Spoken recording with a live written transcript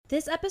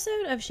This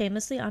episode of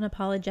Shamelessly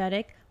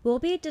Unapologetic will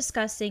be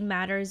discussing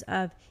matters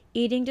of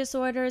eating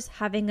disorders,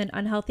 having an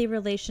unhealthy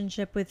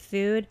relationship with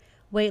food,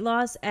 weight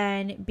loss,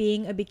 and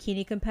being a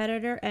bikini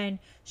competitor and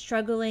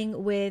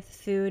struggling with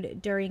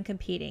food during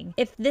competing.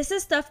 If this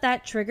is stuff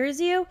that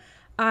triggers you,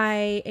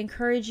 I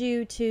encourage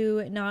you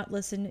to not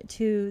listen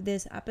to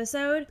this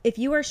episode. If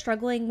you are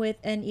struggling with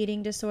an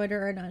eating disorder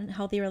or an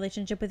unhealthy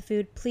relationship with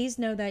food, please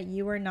know that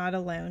you are not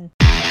alone.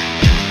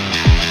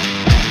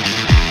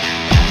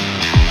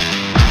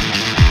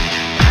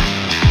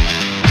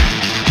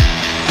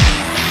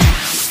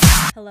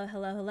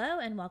 Hello,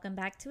 and welcome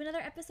back to another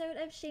episode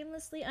of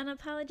Shamelessly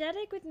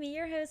Unapologetic with me,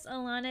 your host,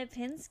 Alana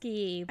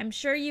Pinsky. I'm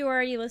sure you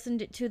already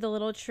listened to the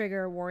little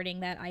trigger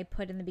warning that I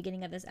put in the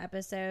beginning of this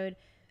episode.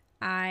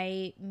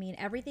 I mean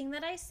everything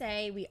that I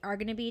say. We are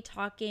going to be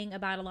talking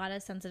about a lot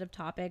of sensitive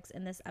topics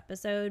in this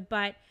episode,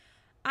 but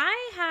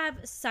I have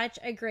such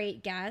a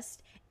great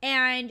guest,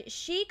 and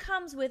she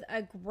comes with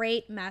a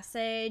great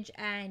message,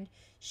 and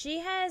she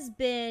has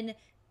been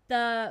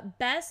the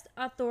best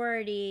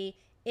authority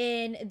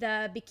in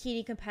the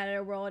bikini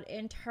competitor world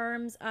in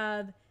terms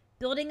of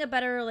building a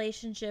better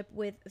relationship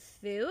with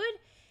food.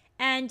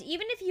 And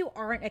even if you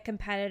aren't a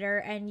competitor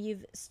and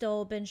you've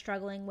still been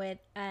struggling with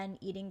an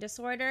eating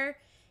disorder,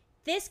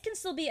 this can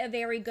still be a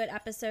very good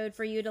episode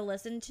for you to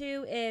listen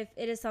to if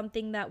it is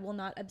something that will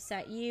not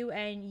upset you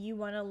and you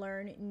want to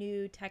learn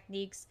new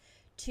techniques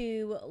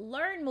to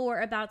learn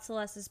more about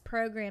Celeste's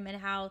program and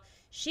how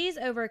she's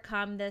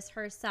overcome this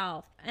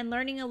herself, and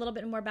learning a little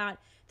bit more about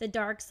the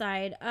dark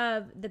side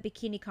of the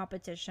bikini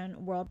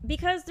competition world,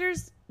 because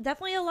there's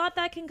definitely a lot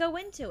that can go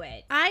into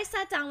it. I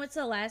sat down with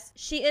Celeste.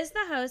 She is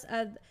the host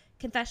of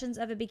Confessions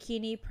of a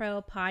Bikini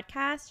Pro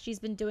podcast. She's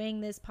been doing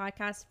this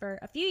podcast for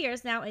a few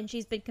years now, and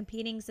she's been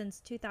competing since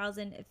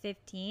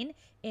 2015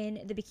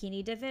 in the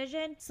bikini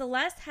division.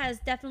 Celeste has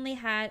definitely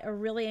had a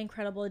really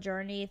incredible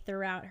journey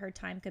throughout her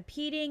time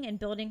competing and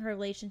building her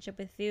relationship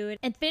with food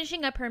and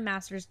finishing up her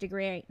master's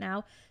degree right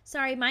now.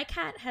 Sorry, my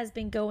cat has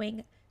been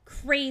going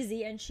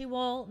crazy and she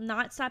will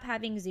not stop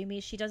having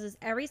zoomies. She does this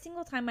every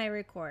single time I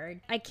record.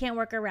 I can't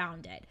work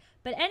around it.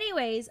 But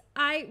anyways,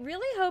 I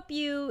really hope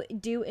you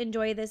do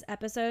enjoy this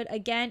episode.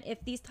 Again,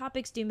 if these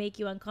topics do make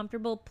you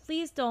uncomfortable,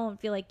 please don't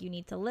feel like you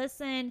need to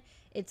listen.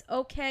 It's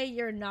okay.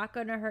 You're not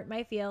going to hurt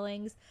my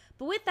feelings.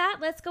 But with that,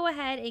 let's go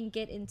ahead and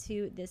get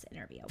into this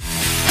interview.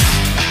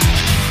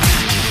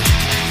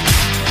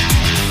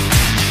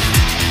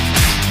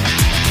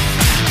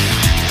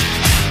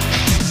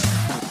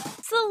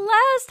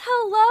 Celeste,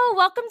 hello.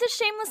 Welcome to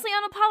Shamelessly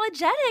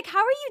Unapologetic. How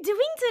are you doing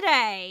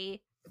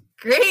today?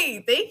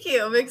 Great. Thank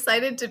you. I'm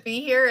excited to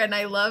be here, and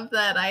I love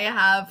that I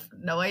have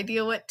no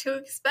idea what to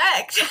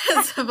expect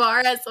as far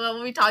as what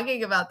we'll be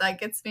talking about. That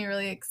gets me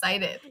really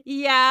excited.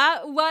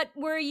 Yeah. What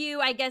were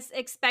you,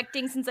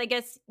 expecting, since I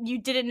guess you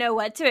didn't know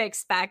what to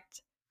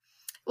expect?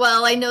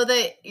 Well, I know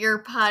that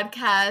your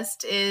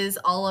podcast is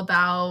all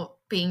about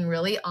being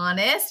really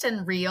honest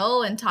and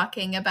real and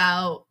talking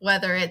about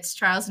whether it's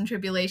trials and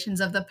tribulations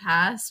of the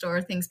past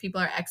or things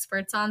people are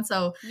experts on.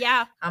 So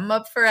yeah, I'm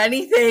up for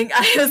anything.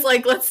 I was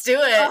like, let's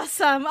do it.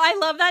 Awesome. I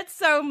love that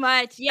so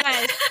much.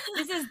 Yes.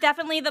 This is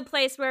definitely the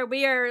place where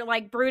we are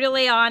like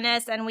brutally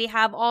honest, and we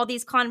have all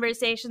these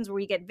conversations where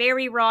we get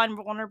very raw and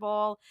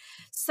vulnerable.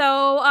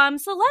 So,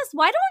 Celeste,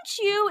 why don't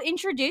you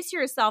introduce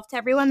yourself to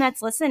everyone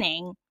that's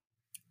listening?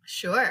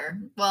 Sure.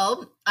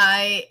 Well,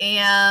 I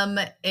am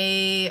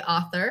a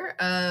author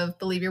of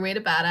Believe Your Way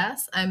to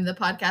Badass. I'm the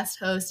podcast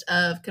host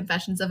of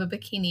Confessions of a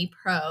Bikini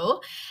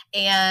Pro,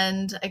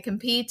 and I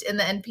compete in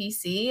the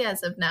NPC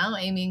as of now,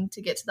 aiming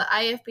to get to the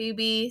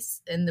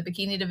IFBB in the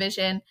bikini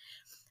division.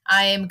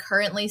 I am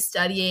currently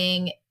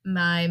studying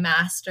my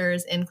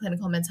master's in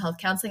clinical mental health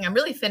counseling. I'm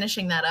really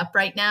finishing that up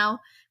right now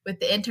with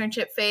the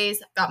internship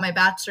phase. I've got my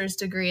bachelor's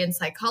degree in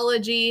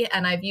psychology,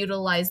 and I've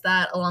utilized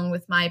that along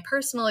with my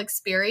personal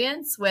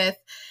experience with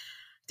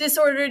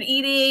disordered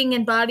eating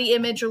and body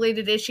image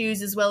related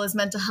issues, as well as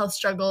mental health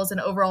struggles and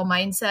overall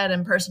mindset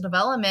and personal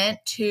development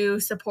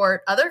to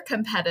support other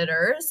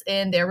competitors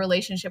in their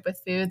relationship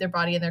with food, their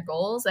body, and their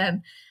goals.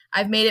 And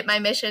I've made it my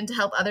mission to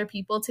help other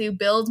people to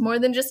build more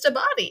than just a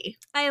body.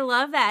 I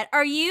love that.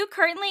 Are you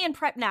currently in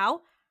prep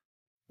now?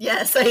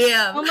 Yes, I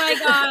am. Oh my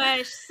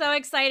gosh, so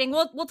exciting.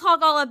 We'll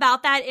talk all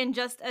about that in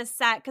just a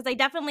sec, because I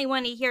definitely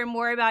want to hear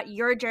more about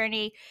your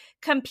journey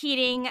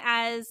competing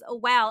as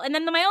well. And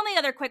then my only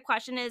other quick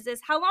question is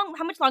how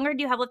much longer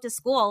do you have left of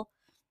school?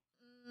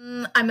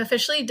 I'm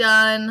officially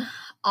done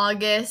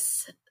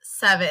August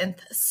 7th.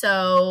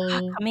 So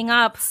coming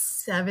up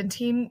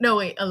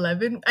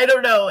 11. I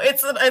don't know.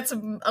 It's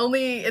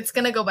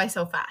going to go by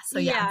so fast. So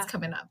yeah, it's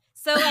coming up.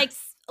 So like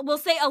we'll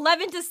say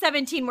 11 to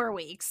 17 more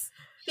weeks.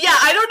 Yeah,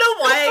 I don't know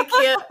why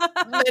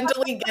I can't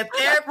mentally get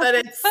there,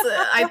 but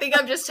I think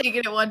I'm just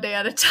taking it one day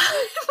at a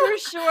time. For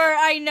sure.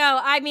 I know.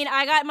 I mean,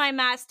 I got my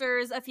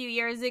master's a few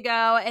years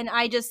ago and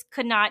I just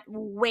could not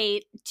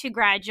wait to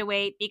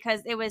graduate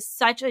because it was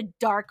such a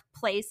dark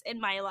place in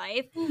my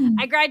life.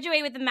 I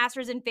graduated with a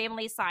master's in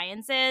family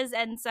sciences.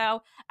 And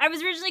so I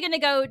was originally going to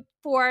go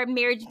for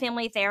marriage and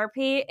family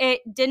therapy.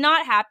 It did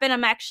not happen.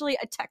 I'm actually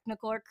a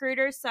technical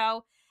recruiter.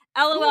 So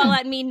LOL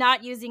at me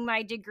not using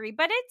my degree,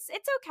 but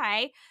it's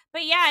okay.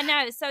 But yeah,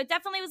 no. So it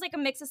definitely was like a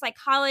mix of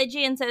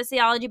psychology and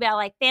sociology about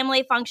like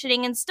family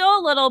functioning and still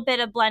a little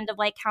bit of blend of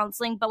like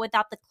counseling, but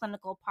without the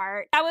clinical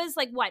part. That was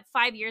like what,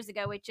 5 years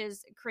ago, which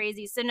is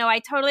crazy. So no, I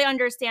totally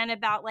understand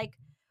about like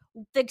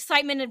the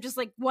excitement of just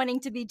like wanting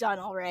to be done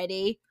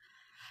already.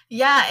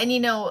 Yeah, and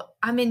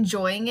I'm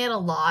enjoying it a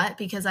lot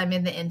because I'm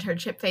in the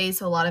internship phase,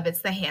 so a lot of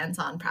it's the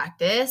hands-on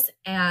practice,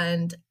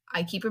 and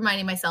I keep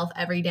reminding myself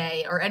every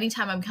day or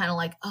anytime I'm kind of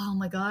like, oh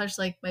my gosh,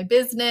 like my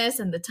business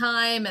and the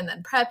time and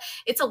then prep,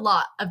 it's a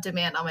lot of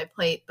demand on my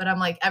plate. But I'm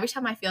like, every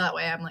time I feel that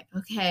way, I'm like,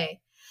 okay,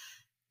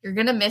 you're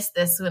going to miss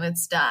this when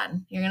it's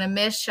done. You're going to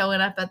miss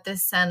showing up at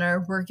this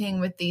center,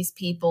 working with these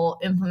people,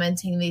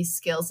 implementing these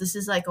skills. This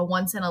is like a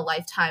once in a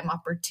lifetime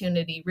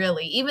opportunity,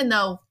 really, even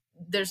though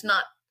there's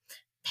not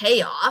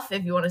payoff,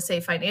 if you want to say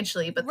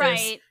financially, but there's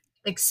Right.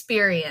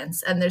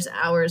 experience and there's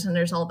hours and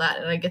there's all that,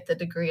 and I get the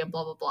degree and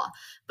blah blah blah.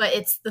 But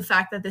it's the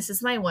fact that this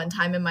is my one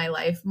time in my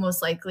life,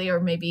 most likely,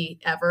 or maybe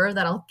ever,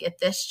 that I'll get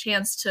this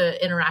chance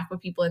to interact with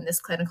people in this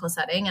clinical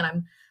setting, and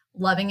I'm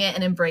loving it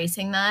and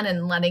embracing that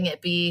and letting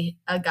it be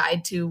a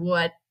guide to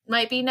what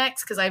might be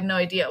next, because I have no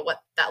idea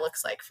what that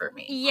looks like for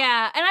me.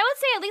 Yeah. And I would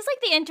say at least like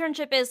the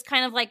internship is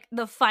kind of like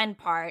the fun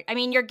part. I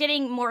mean, you're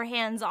getting more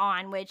hands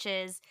on, which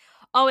is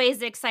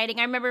always exciting.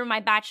 I remember in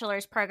my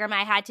bachelor's program,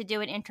 I had to do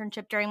an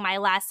internship during my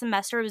last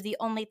semester. It was the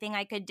only thing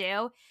I could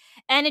do.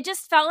 And it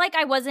just felt like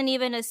I wasn't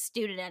even a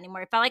student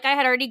anymore. It felt like I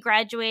had already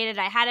graduated.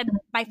 I had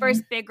my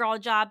first big girl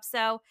job.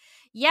 So,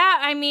 yeah,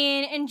 I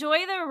mean,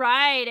 enjoy the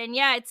ride. And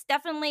yeah, it's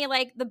definitely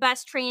like the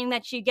best training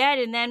that you get.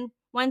 And then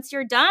once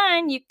you're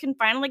done, you can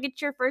finally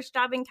get your first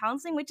job in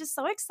counseling, which is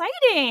so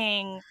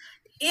exciting.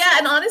 Yeah,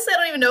 and honestly, I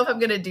don't even know if I'm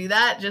going to do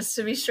that, just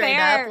to be straight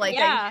up. Fair. Like, I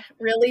Yeah.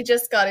 really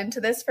just got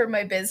into this for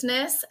my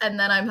business, and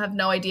then I have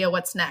no idea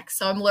what's next.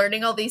 So I'm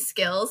learning all these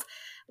skills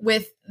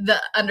with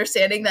the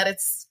understanding that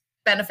it's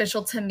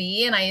beneficial to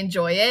me and I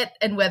enjoy it,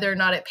 and whether or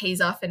not it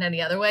pays off in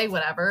any other way,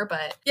 whatever.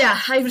 But yeah,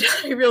 I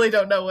really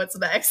don't know what's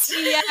next.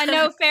 Yeah,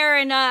 no, fair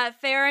enough.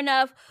 Fair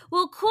enough.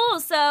 Well, cool.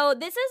 So,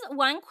 this is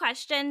one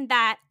question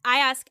that I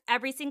ask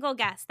every single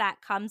guest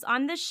that comes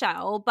on the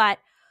show, but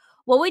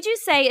what would you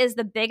say is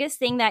the biggest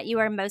thing that you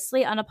are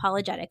mostly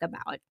unapologetic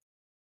about?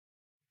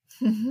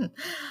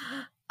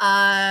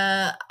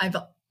 I've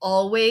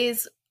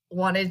always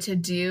wanted to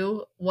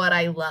do what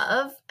I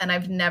love, and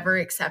I've never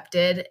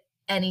accepted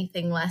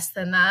anything less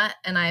than that.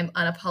 And I'm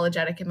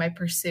unapologetic in my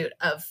pursuit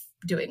of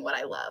doing what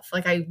I love.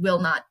 Like, I will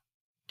not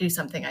do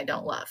something I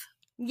don't love.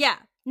 Yeah.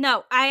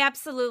 No, I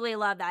absolutely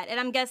love that. And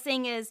I'm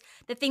guessing is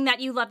the thing that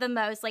you love the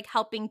most, like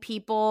helping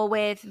people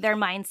with their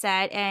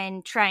mindset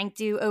and trying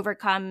to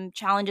overcome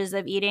challenges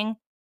of eating.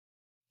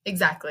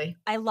 Exactly.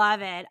 I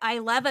love it. I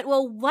love it.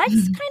 Well, let's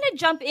kind of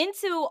jump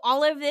into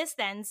all of this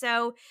then.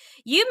 So,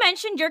 you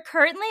mentioned you're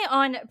currently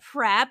on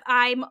prep.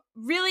 I'm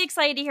really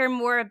excited to hear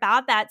more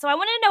about that. So, I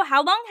want to know,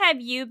 how long have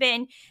you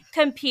been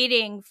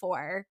competing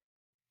for?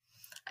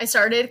 I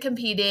started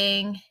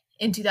competing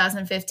in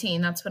 2015.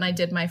 That's when I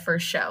did my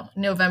first show,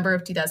 November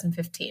of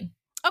 2015.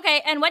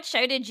 Okay, and what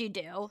show did you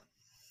do?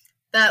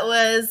 That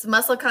was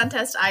Muscle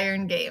Contest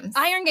Iron Games.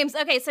 Iron Games.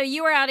 Okay, so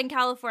you were out in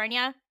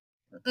California.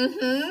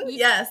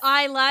 Yes.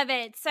 I love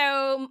it.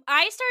 So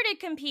I started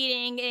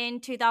competing in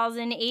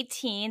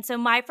 2018. So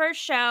my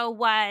first show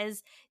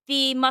was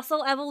the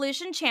Muscle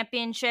Evolution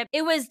Championship.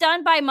 It was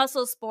done by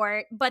Muscle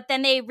Sport, but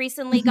then they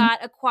recently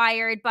got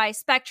acquired by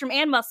Spectrum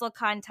and Muscle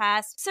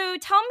Contest. So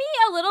tell me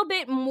a little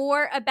bit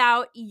more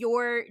about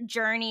your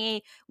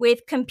journey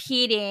with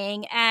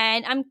competing.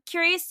 And I'm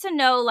curious to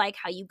know like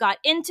how you got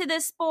into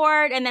this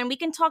sport. And then we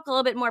can talk a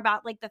little bit more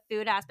about like the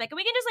food aspect. And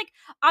we can just like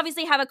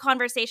obviously have a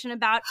conversation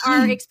about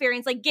our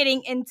experience like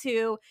getting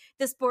into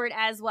the sport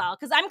as well.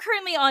 Because I'm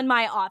currently on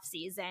my off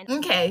season.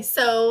 Okay,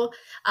 so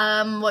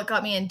what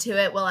got me into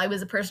it? Well, I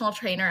was a personal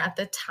trainer at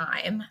the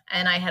time,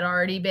 and I had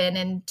already been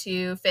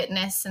into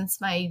fitness since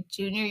my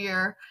junior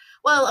year.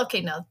 Well,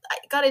 okay, no, I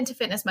got into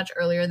fitness much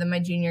earlier than my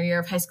junior year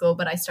of high school,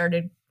 but I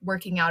started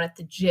working out at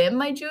the gym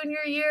my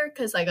junior year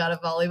because I got a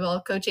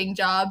volleyball coaching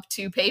job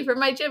to pay for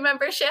my gym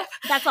membership.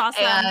 That's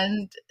awesome.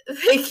 And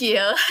thank you.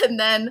 And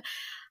then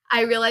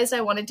I realized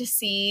I wanted to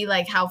see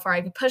like how far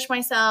I could push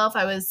myself.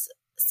 I was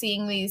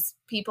seeing these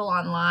people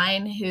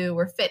online who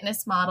were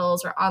fitness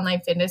models or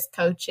online fitness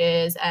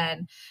coaches,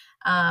 and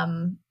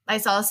I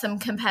saw some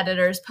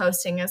competitors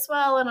posting as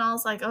well, and I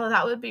was like, oh,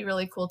 that would be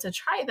really cool to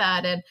try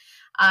that. And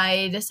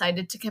I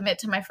decided to commit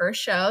to my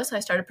first show, so I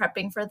started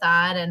prepping for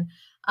that.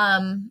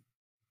 And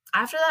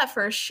after that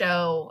first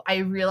show, I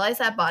realized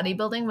that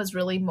bodybuilding was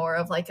really more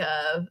of like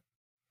a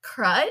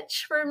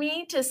crutch for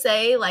me to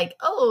say like,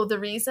 oh, the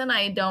reason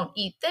I don't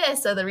eat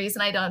this or the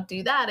reason I don't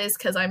do that is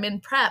because I'm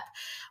in prep,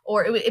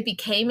 or it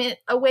became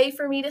a way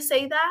for me to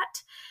say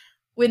that,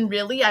 when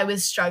really I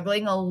was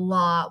struggling a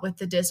lot with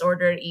the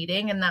disordered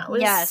eating. And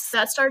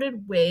that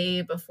started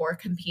way before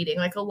competing.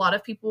 Like a lot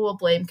of people will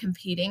blame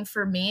competing.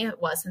 For me,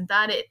 it wasn't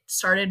that. It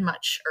started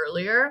much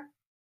earlier.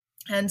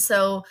 And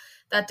so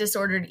that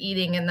disordered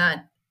eating and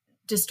that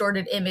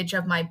distorted image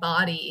of my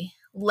body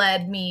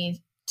led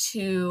me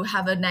to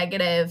have a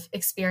negative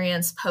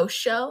experience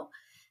post-show.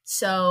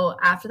 So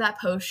after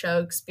that post-show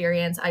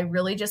experience, I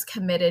really just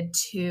committed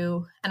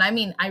to, and I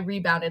mean, I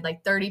rebounded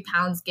like 30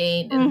 pounds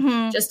gained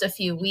in just a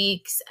few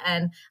weeks,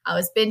 and I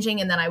was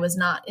binging, and then I was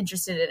not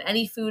interested in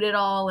any food at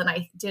all. And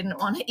I didn't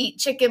want to eat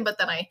chicken, but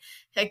then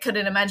I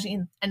couldn't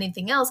imagine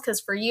anything else because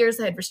for years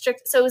I had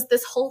restricted. So it was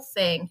this whole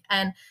thing.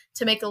 And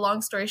to make a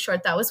long story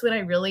short, that was when I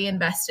really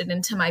invested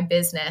into my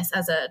business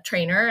as a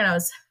trainer, and I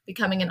was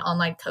becoming an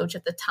online coach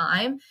at the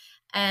time.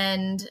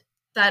 And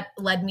that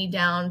led me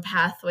down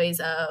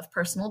pathways of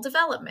personal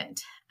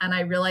development. And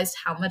I realized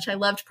how much I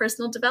loved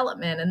personal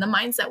development and the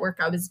mindset work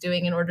I was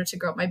doing in order to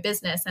grow my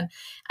business. And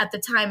at the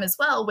time as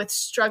well, with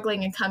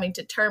struggling and coming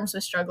to terms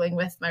with struggling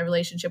with my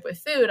relationship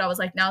with food, I was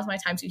like, now's my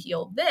time to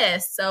heal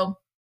this. So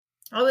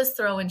I was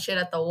throwing shit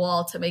at the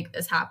wall to make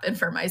this happen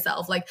for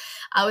myself. Like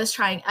I was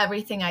trying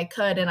everything I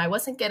could, and I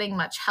wasn't getting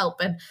much help.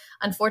 And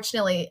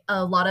unfortunately,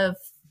 a lot of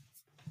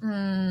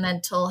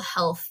mental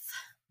health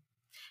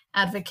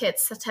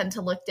advocates tend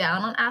to look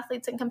down on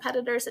athletes and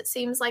competitors. It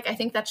seems like, I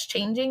think that's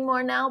changing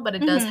more now, but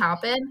it does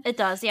happen. It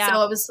does. Yeah. So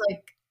I was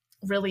like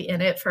really in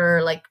it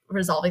for like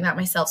resolving that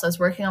myself. So I was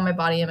working on my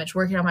body image,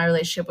 working on my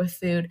relationship with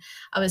food.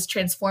 I was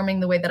transforming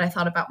the way that I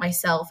thought about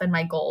myself and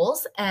my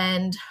goals.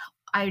 And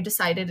I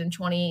decided in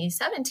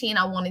 2017,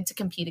 I wanted to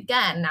compete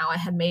again. Now I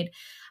had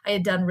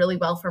done really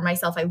well for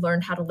myself. I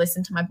learned how to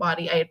listen to my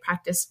body. I had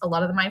practiced a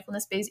lot of the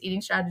mindfulness-based eating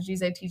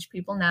strategies I teach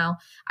people now.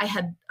 I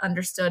had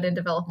understood and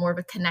developed more of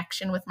a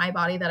connection with my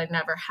body that I'd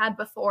never had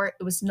before.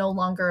 It was no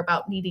longer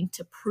about needing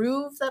to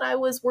prove that I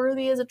was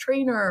worthy as a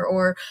trainer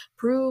or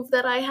prove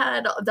that I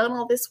had done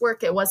all this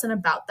work. It wasn't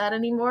about that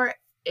anymore.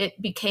 It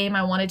became,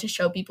 I wanted to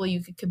show people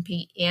you could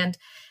compete and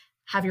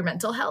have your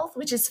mental health,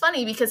 which is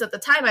funny because at the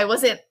time I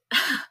wasn't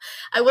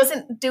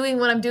doing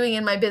what I'm doing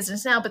in my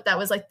business now, but that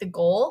was like the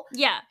goal.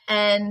 Yeah.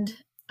 And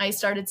I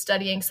started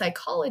studying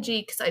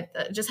psychology because I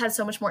just had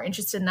so much more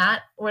interest in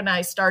that. When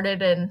I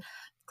started in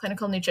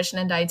clinical nutrition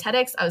and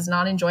dietetics, I was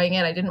not enjoying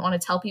it. I didn't want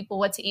to tell people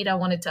what to eat. I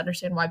wanted to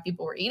understand why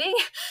people were eating.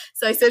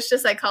 So I switched to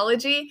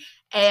psychology.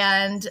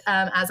 And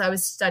as I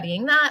was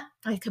studying that,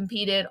 I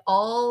competed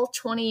all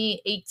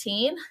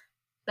 2018.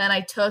 Then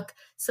I took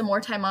some more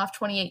time off.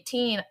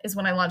 2018 is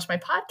when I launched my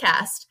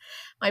podcast.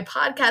 My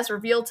podcast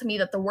revealed to me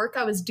that the work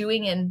I was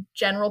doing in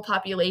general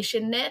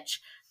population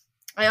niche,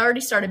 I already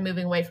started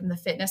moving away from the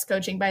fitness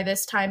coaching by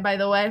this time, by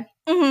the way.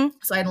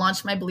 So I had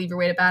launched my Believe Your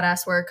Way to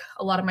Badass work.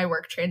 A lot of my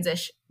work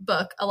transitioned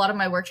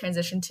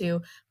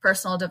to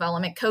personal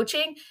development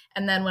coaching.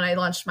 And then when I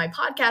launched my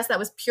podcast, that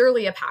was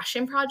purely a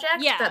passion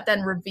project that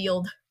then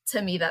revealed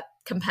to me that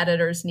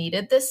competitors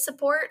needed this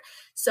support.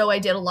 So I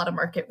did a lot of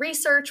market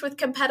research with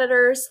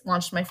competitors,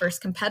 launched my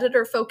first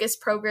competitor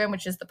focused program,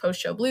 which is the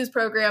Post-Show Blues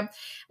program,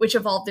 which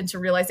evolved into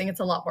realizing it's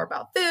a lot more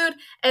about food,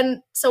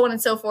 and so on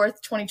and so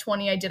forth.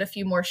 2020, I did a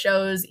few more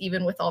shows,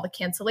 even with all the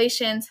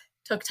cancellations.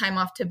 Took time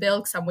off to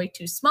build because I'm way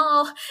too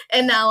small.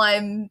 And now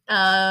I'm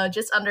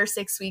just under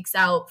 6 weeks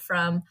out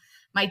from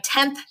my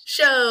 10th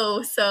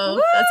show. So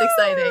Woo! That's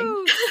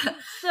exciting.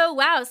 So,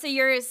 wow. So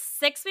you're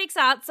 6 weeks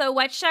out. So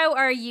what show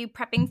are you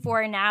prepping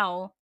for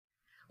now?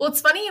 Well, it's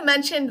funny you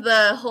mentioned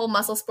the whole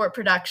muscle sport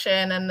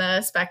production and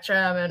the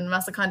Spectrum and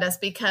muscle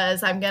contest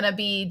because I'm going to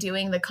be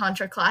doing the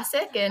Contra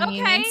Classic in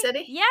Union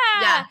City.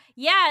 Yeah,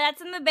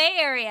 that's in the Bay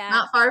Area.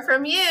 Not far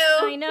from you.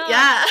 I know.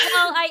 Yeah.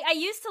 Well, I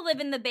used to live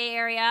in the Bay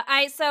Area.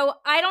 So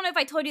I don't know if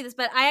I told you this,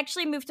 but I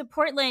actually moved to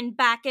Portland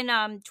back in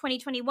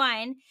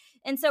 2021.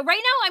 And so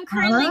right now I'm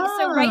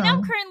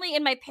currently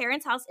in my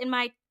parents' house in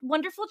my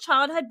wonderful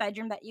childhood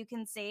bedroom that you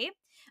can see.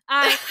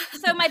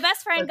 So my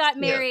best friend got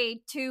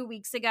married 2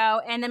 weeks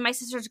ago, and then my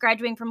sister's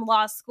graduating from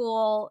law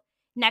school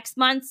next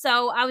month.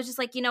 So I was just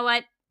like, you know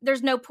what?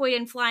 There's no point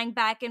in flying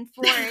back and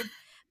forth.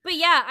 But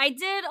yeah, I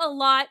did a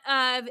lot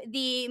of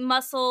the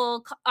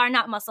muscle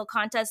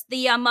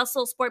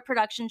sport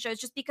production shows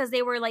just because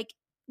they were like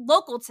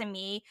local to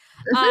me.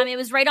 It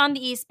was right on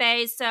the East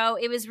Bay, so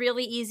it was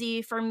really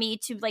easy for me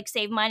to like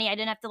save money. I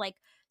didn't have to like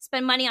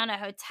spend money on a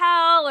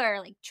hotel or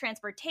like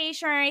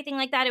transportation or anything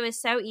like that. It was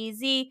so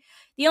easy.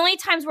 The only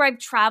times where I've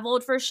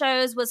traveled for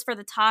shows was for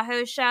the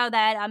Tahoe show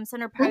that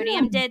Center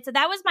Podium did. So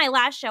that was my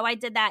last show. I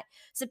did that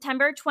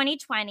September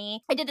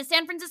 2020. I did the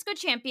San Francisco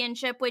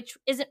Championship, which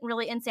isn't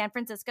really in San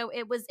Francisco.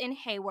 It was in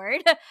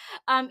Hayward,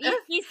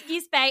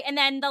 East Bay. And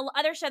then the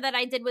other show that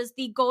I did was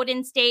the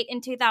Golden State in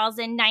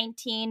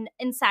 2019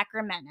 in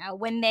Sacramento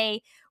when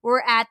they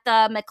were at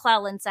the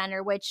McClellan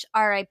Center, which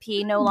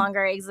RIP no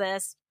longer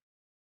exists.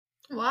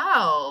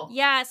 Wow.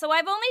 Yeah, so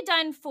I've only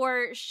done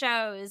 4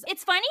 shows.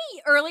 It's funny,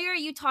 earlier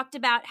you talked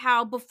about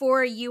how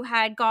before you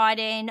had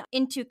gotten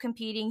into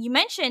competing, you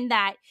mentioned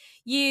that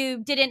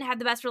you didn't have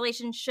the best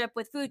relationship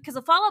with food. Because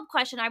a follow up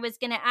question I was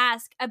going to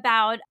ask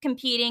about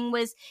competing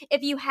was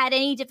if you had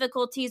any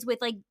difficulties with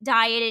like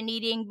diet and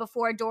eating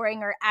before,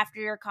 during, or after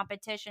your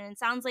competition. It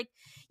sounds like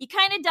you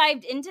kind of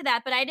dived into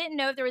that, but I didn't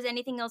know if there was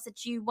anything else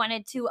that you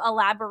wanted to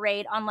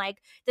elaborate on, like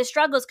the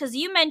struggles. Because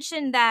you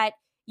mentioned that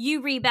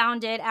you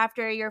rebounded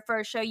after your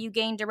first show. You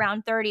gained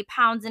around 30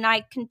 pounds. And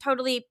I can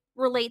totally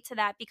relate to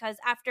that because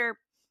after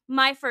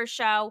my first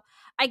show,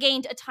 I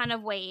gained a ton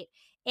of weight.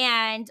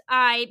 And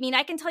I mean,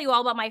 I can tell you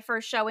all about my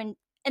first show and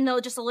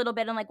just a little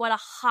bit and like what a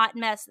hot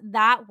mess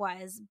that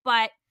was.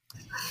 But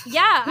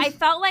yeah, I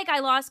felt like I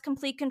lost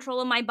complete control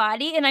of my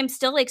body, and I'm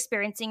still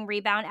experiencing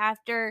rebound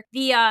after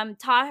the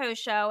Tahoe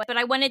show. But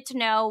I wanted to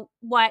know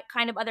what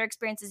kind of other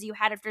experiences you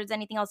had, if there's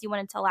anything else you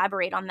wanted to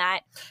elaborate on that.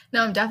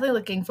 No, I'm definitely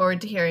looking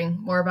forward to hearing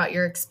more about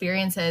your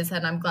experiences,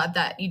 and I'm glad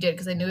that you did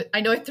because I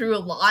know I threw a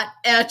lot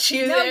at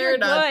you No, there, you're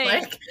and I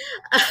was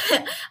good.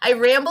 like, I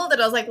rambled,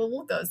 and I was like, well,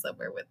 we'll go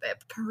somewhere with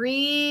it.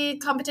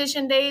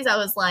 Pre-competition days, I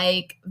was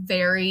like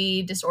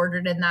very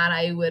disordered in that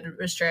I would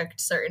restrict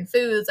certain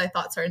foods. I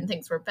thought certain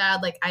things were bad.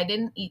 Like I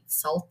didn't eat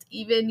salt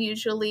even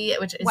usually,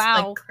 which is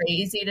like Wow.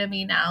 crazy to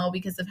me now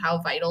because of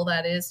how vital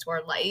that is to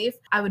our life.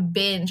 I would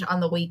binge on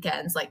the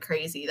weekends like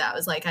crazy. That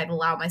was like I'd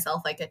allow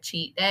myself like a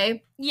cheat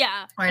day.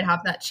 Yeah. Or I'd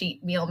have that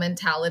cheat meal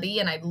mentality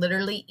and I'd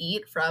literally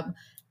eat from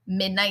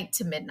midnight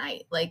to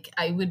midnight. Like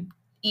I would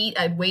eat,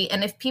 I'd wait.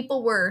 And if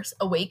people were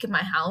awake in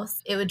my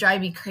house, it would drive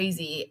me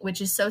crazy,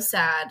 which is so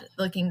sad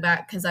looking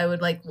back because I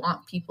would like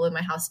want people in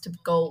my house to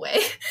go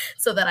away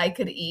so that I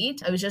could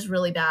eat. I was just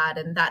really bad.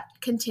 And that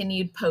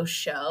continued post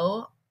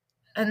show.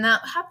 And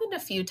that happened a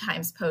few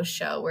times post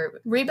show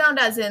where rebound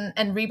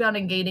rebound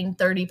and gaining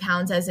 30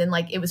 pounds as in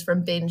like it was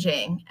from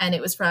binging and it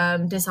was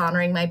from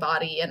dishonoring my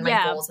body and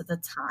my goals at the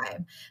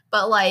time.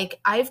 But like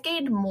I've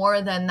gained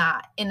more than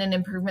that in an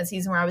improvement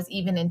season where I was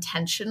even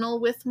intentional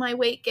with my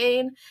weight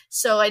gain.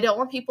 So I don't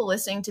want people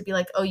listening to be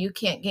like, oh, you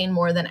can't gain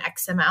more than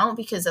X amount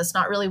because that's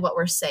not really what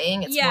we're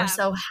saying. It's more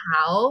so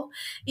how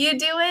you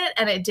do it.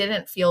 And it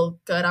didn't feel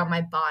good on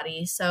my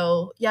body.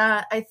 So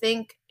yeah, I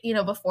think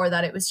before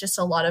that, it was just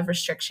a lot of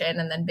restriction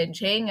and then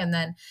binging. And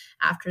then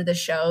after the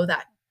show,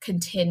 that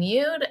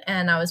continued.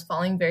 And I was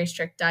following very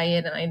strict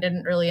diet and I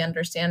didn't really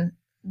understand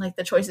like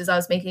the choices I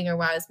was making or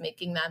why I was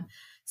making them.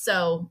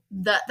 So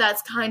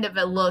that's kind of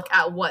a look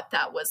at what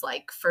that was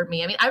like for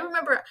me. I mean, I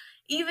remember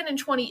even in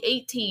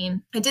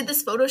 2018, I did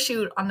this photo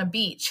shoot on the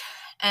beach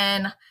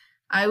and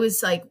I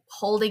was like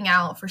holding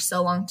out for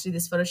so long to do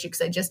this photo shoot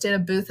because I just did a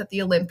booth at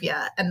the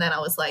Olympia. And then I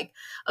was like,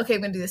 okay,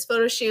 I'm going to do this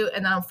photo shoot.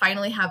 And then I'll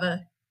finally have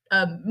a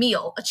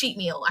cheat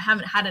meal. I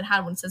hadn't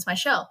had one since my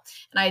show.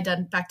 And I had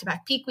done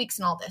back-to-back peak weeks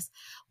and all this.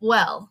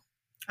 Well,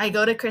 I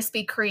go to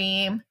Krispy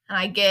Kreme and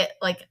I get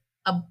like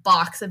a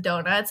box of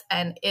donuts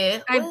and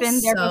I've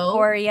been there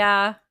before,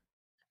 yeah.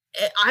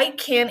 I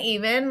can't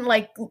even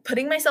like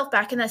putting myself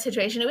back in that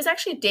situation. It was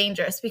actually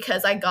dangerous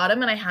because I got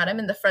him and I had him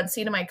in the front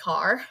seat of my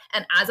car.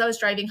 And as I was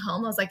driving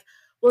home, I was like,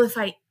 well, if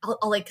I'll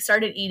like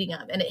started eating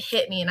them and it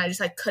hit me and I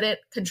just like couldn't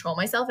control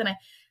myself. And I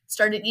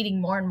started eating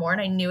more and more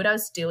and I knew what I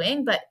was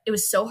doing, but it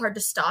was so hard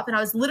to stop. And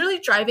I was literally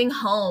driving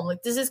home.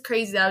 Like, this is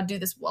crazy that I would do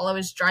this while I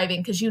was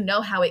driving because you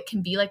know how it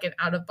can be like an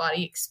out of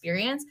body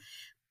experience,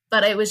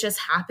 but it was just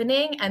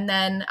happening. And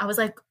then I was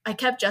like, I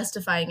kept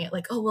justifying it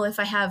like, oh, well, if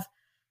I have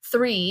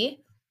 3,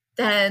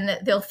 then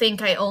they'll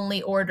think I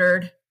only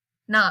ordered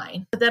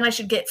 9, but then I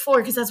should get 4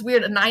 because that's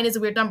weird. A 9 is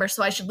a weird number.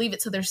 So I should leave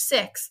it. So there's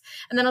 6.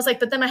 And then I was like,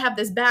 but then I have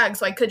this bag.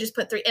 So I could just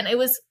put 3. And it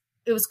was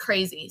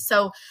crazy.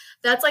 So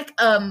that's like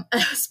a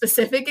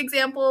specific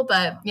example,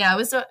 but yeah, it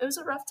was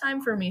a rough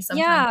time for me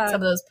sometimes. Yeah. Some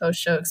of those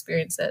post-show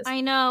experiences. I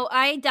know.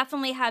 I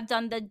definitely have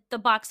done the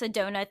box of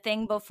donut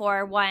thing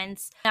before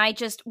once. I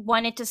just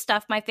wanted to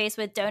stuff my face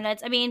with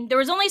donuts. I mean, there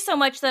was only so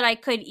much that I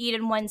could eat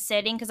in one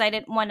sitting because I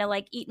didn't want to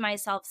like eat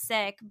myself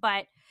sick,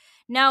 but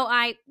no,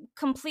 I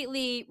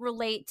completely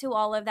relate to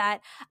all of that.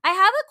 I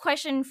have a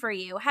question for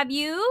you. Have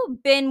you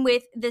been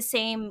with the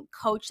same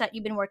coach that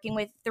you've been working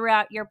with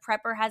throughout your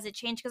prep, or has it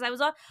changed?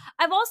 Because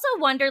I've also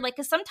wondered, like,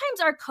 because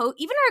sometimes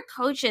even our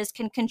coaches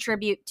can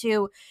contribute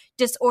to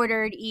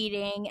disordered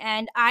eating,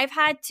 and I've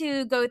had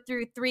to go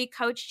through 3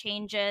 coach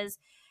changes.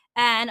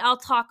 And I'll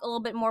talk a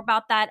little bit more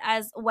about that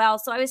as well.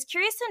 So I was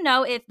curious to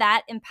know if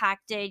that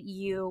impacted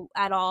you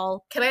at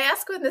all. Can I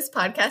ask when this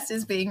podcast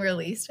is being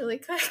released really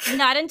quick?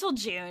 Not until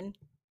June.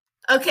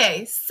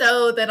 Okay,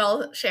 so then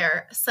I'll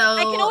share. So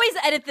I can always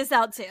edit this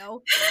out too.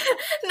 No,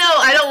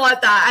 I don't want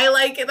that. I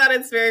like it that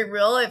it's very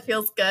real. It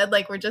feels good.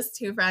 Like we're just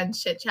 2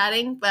 friends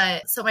chit-chatting.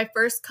 But so my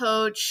first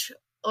coach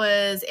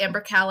was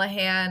Amber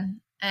Callahan.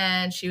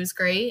 And she was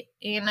great.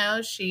 She's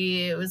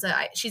an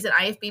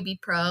IFBB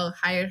pro,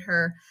 hired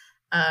her.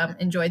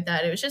 Enjoyed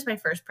that. It was just my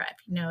first prep,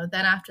 Then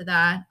after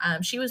that,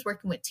 she was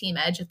working with Team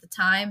Edge at the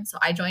time. So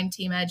I joined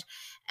Team Edge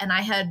and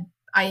I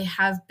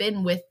have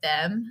been with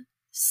them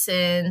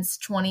since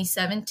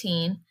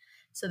 2017.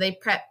 So they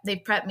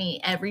prep me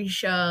every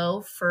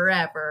show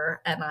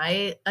forever, and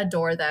I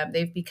adore them.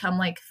 They've become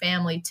like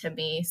family to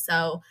me.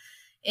 So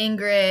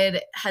Ingrid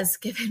has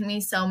given me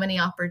so many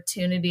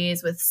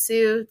opportunities with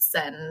suits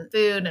and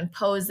food and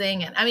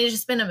posing. And I mean, it's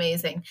just been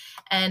amazing.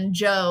 And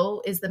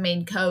Joe is the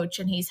main coach,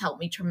 and he's helped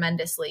me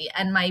tremendously.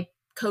 And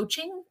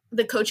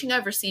the coaching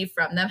I've received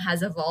from them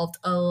has evolved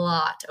a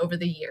lot over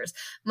the years,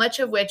 much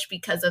of which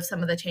because of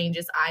some of the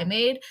changes I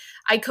made.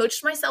 I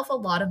coached myself a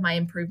lot of my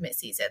improvement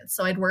seasons.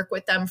 So I'd work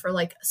with them for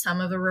like some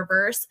of a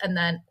reverse and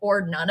then,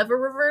 or none of a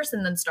reverse,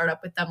 and then start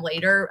up with them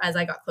later as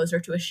I got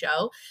closer to a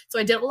show. So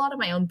I did a lot of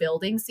my own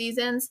building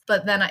seasons,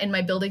 but then in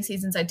my building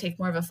seasons, I'd take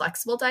more of a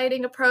flexible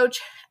dieting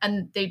approach,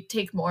 and they'd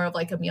take more of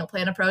like a meal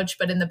plan approach.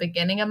 But in the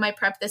beginning of my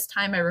prep this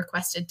time, I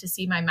requested to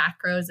see my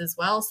macros as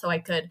well, so I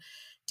could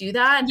do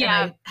that.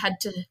 Yeah. And I had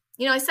to,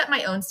 I set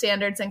my own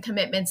standards and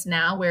commitments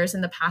now, whereas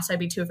in the past I'd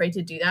be too afraid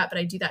to do that, but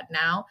I do that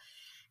now.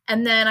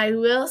 And then I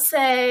will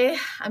say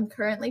I'm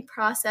currently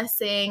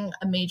processing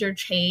a major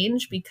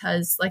change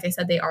because, like I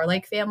said, they are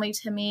like family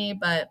to me,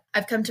 but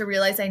I've come to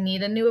realize I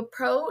need a new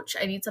approach.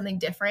 I need something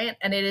different.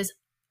 And it is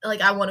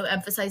like, I want to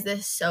emphasize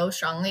this so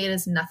strongly. It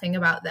is nothing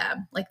about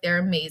them. Like, they're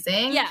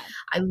amazing. Yeah.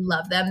 I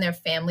love them. They're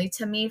family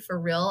to me for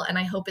real. And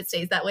I hope it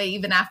stays that way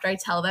even after I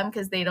tell them,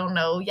 because they don't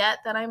know yet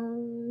that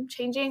I'm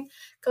changing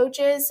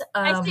coaches.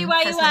 I see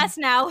why you asked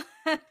now.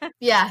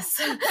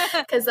 Yes,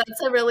 because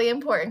that's a really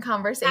important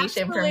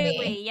conversation for me.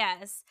 Absolutely,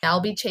 yes.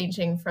 I'll be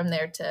changing from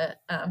there to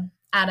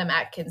Adam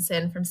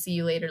Atkinson from See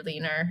You Later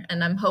Leaner.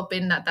 And I'm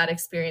hoping that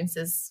experience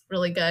is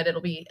really good. It'll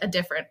be a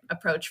different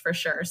approach for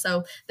sure.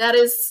 So that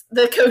is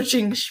the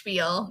coaching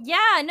spiel.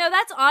 Yeah, no,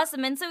 that's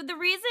awesome. And so the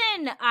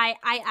reason I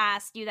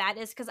asked you that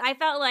is because I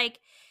felt like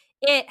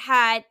it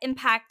had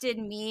impacted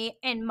me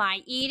and my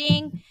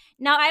eating.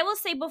 Now, I will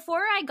say before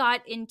I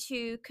got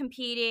into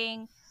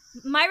competing,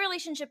 my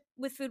relationship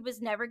with food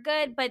was never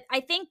good, but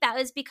I think that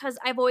was because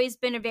I've always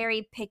been a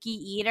very picky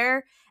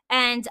eater.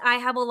 And I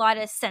have a lot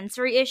of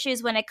sensory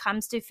issues when it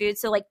comes to food.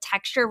 So like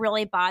texture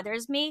really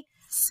bothers me.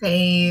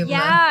 Same.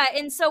 Yeah.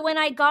 And so when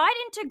I got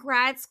into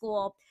grad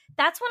school,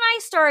 that's when I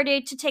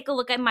started to take a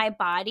look at my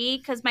body,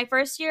 because my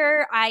first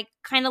year, I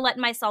kind of let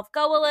myself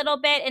go a little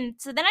bit. And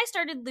so then I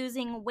started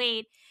losing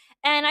weight.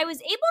 And I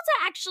was able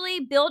to actually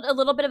build a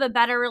little bit of a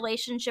better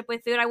relationship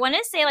with food. I want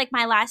to say like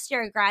my last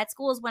year at grad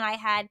school is when I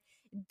had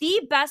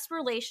the best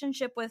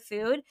relationship with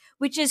food,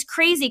 which is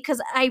crazy because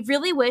I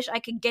really wish I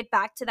could get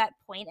back to that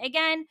point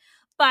again.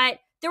 But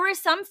there were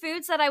some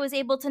foods that I was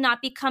able to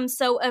not become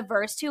so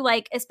averse to,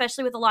 like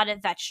especially with a lot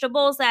of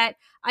vegetables that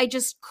I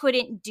just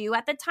couldn't do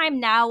at the time.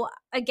 Now,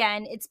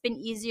 again, it's been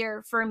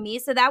easier for me.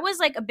 So that was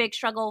like a big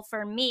struggle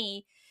for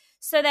me.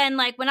 So then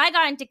like when I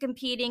got into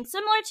competing,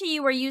 similar to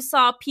you where you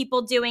saw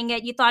people doing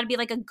it, you thought it'd be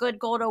like a good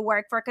goal to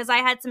work for, because I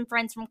had some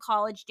friends from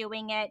college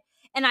doing it.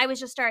 And I was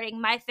just starting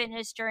my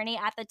fitness journey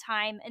at the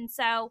time. And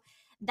so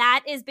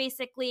that is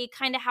basically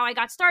kind of how I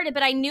got started.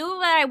 But I knew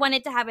that I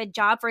wanted to have a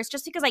job first,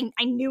 just because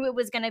I knew it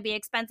was going to be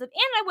expensive. And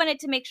I wanted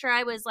to make sure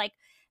I was like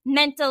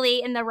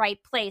mentally in the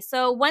right place.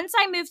 So once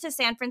I moved to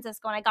San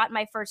Francisco and I got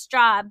my first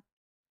job,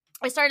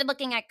 I started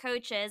looking at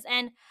coaches,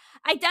 and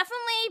I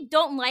definitely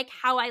don't like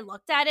how I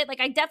looked at it. Like,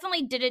 I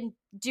definitely didn't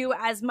do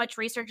as much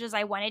research as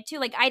I wanted to.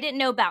 Like, I didn't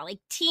know about like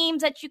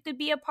teams that you could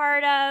be a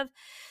part of.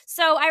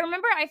 So I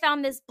remember I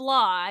found this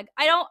blog.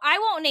 I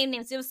won't name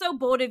names. It was so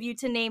bold of you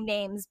to name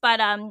names, but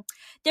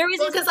there was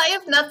because I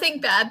have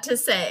nothing bad to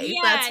say.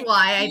 Yeah, that's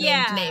why I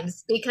yeah. named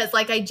names, because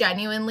like I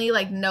genuinely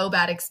like no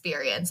bad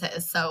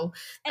experiences. So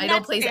And I don't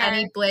that's place fair.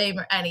 any blame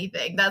or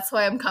anything. That's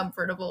why I'm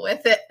comfortable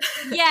with it.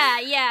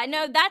 Yeah.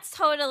 No, that's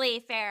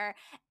totally fair.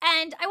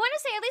 And I want to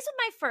say, at least with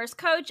my first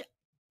coach,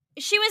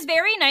 she was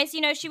very nice. You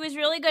know, she was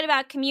really good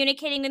about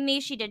communicating with me.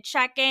 She did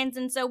check-ins.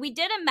 And so we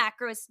did a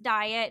macros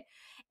diet.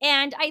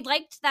 And I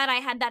liked that I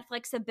had that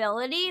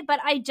flexibility, but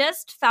I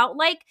just felt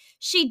like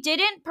she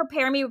didn't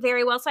prepare me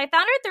very well. So I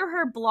found her through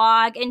her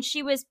blog, and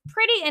she was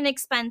pretty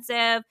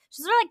inexpensive.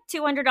 She was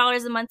like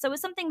 $200 a month. So it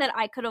was something that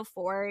I could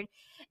afford.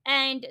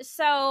 And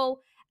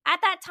so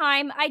at that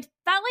time, I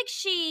felt like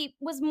she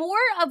was more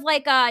of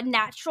like a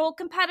natural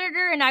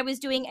competitor, and I was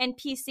doing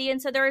NPC.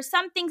 And so there are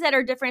some things that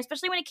are different,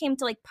 especially when it came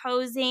to like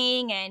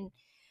posing and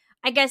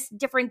I guess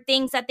different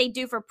things that they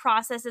do for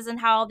processes and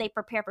how they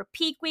prepare for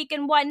peak week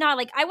and whatnot.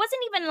 Like, I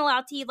wasn't even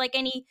allowed to eat like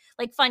any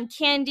like fun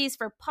candies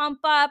for pump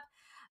up.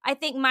 I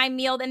think my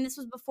meal, and this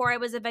was before I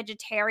was a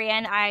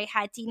vegetarian, I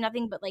had to eat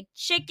nothing but like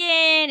chicken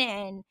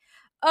and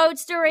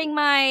oats during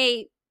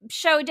my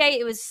show day.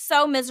 It was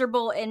so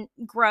miserable and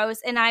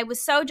gross. And I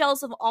was so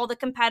jealous of all the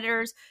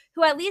competitors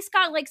who at least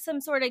got like some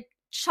sort of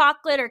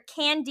chocolate or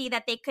candy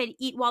that they could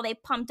eat while they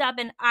pumped up,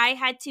 and I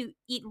had to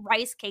eat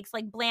rice cakes,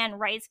 like bland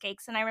rice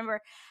cakes. And I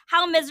remember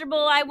how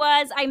miserable I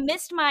was. I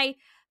missed my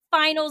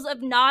finals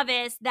of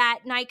novice that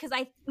night because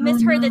I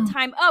misheard the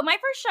time. Oh, my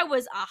first show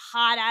was a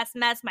hot ass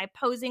mess. My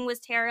posing was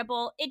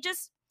terrible. It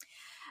just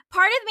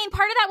part of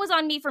that was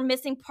on me for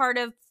missing part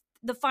of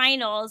the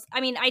finals. I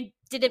mean, I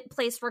didn't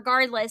place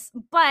regardless.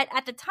 But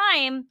at the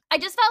time, I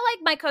just felt like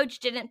my coach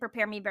didn't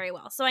prepare me very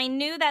well. So I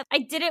knew that I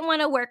didn't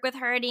want to work with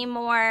her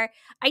anymore.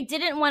 I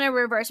didn't want to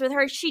reverse with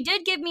her. She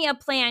did give me a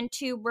plan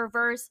to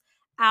reverse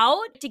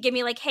out, to give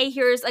me like, hey,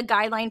 here's a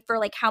guideline for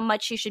like how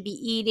much you should be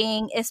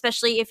eating,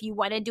 especially if you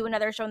want to do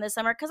another show in the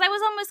summer, because I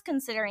was almost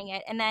considering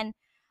it, and then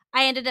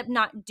I ended up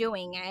not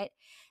doing it.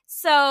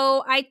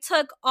 So I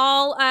took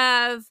all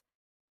of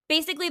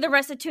basically the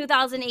rest of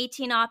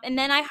 2018 off, and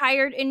then I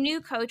hired a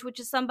new coach, which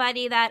is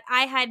somebody that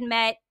I had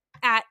met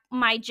at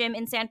my gym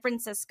in San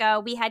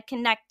Francisco. We had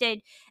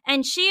connected,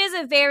 and she is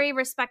a very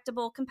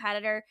respectable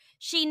competitor.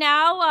 She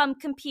now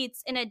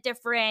competes in a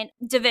different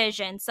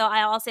division, so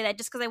I'll say that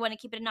just because I want to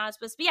keep it anonymous.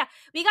 But yeah,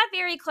 we got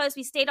very close.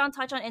 We stayed on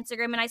touch on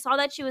Instagram, and I saw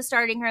that she was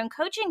starting her own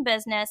coaching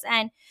business,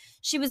 and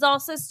she was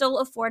also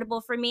still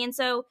affordable for me. And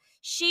so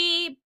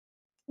she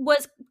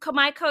was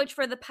my coach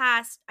for the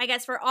past, I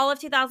guess, for all of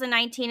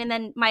 2019, and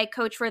then my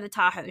coach for the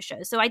Tahoe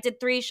show. So I did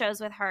 3 shows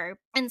with her.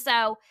 And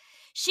so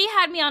she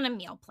had me on a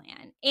meal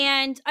plan.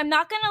 And I'm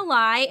not going to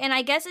lie, and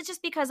I guess it's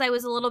just because I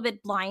was a little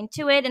bit blind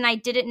to it and I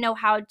didn't know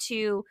how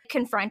to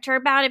confront her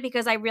about it,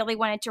 because I really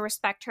wanted to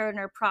respect her and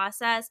her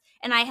process.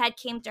 And I had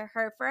came to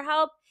her for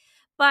help.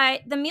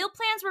 But the meal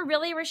plans were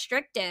really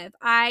restrictive.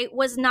 I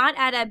was not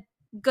at a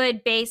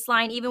good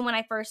baseline even when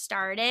I first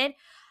started.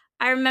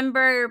 I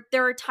remember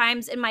there were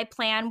times in my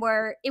plan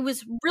where it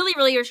was really,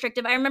 really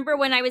restrictive. I remember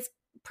when I was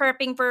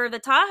prepping for the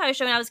Tahoe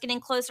show and I was getting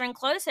closer and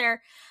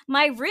closer,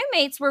 my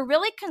roommates were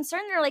really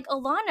concerned. They're like,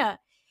 Alana,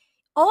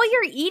 all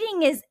you're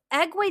eating is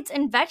egg whites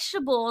and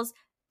vegetables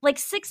like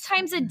 6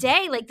 times a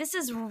day. Like, this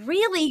is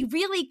really,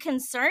 really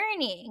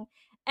concerning.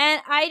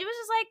 And I was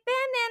just like,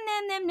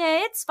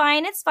 it's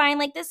fine. It's fine.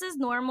 Like, this is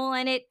normal.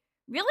 And it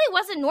really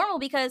wasn't normal,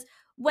 because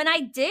when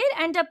I did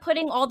end up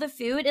putting all the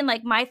food in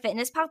like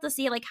MyFitnessPal to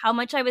see like how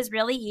much I was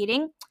really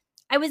eating,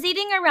 I was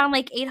eating around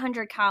like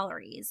 800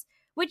 calories,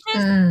 which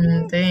is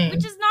Dang.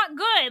 not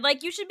good.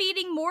 Like, you should be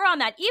eating more on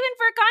that. Even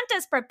for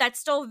contest prep, that's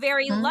still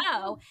very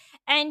low.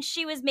 And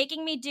she was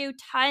making me do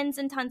tons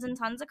and tons and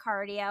tons of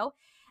cardio.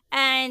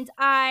 And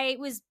I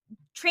was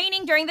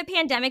training during the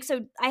pandemic,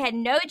 so I had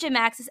no gym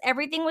access.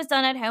 Everything was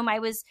done at home. I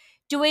was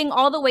doing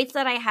all the weights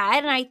that I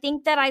had, and I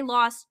think that I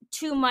lost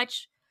too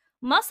much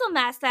muscle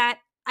mass, that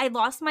I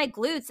lost my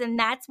glutes, and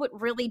that's what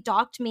really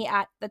docked me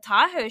at the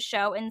Tahoe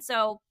show. And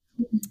so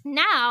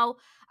now,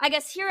 I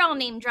guess here I'll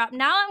name drop.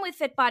 Now I'm with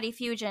Fit Body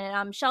Fusion,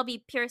 and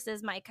Shelby Pierce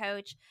is my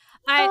coach.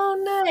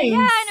 Oh, nice.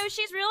 Yeah, no,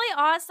 she's really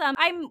awesome.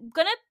 I'm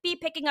gonna be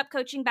picking up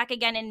coaching back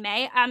again in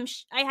May.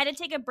 I had to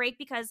take a break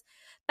because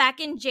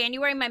back in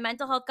January my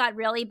mental health got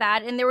really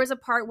bad, and there was a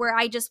part where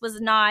I just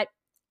wasn't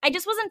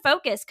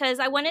focused, because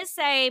I want to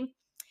say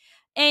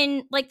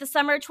in like the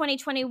summer of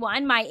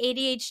 2021, my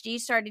ADHD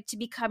started to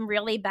become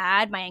really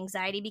bad. My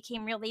anxiety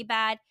became really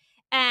bad.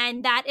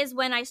 And that is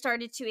when I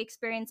started to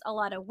experience a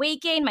lot of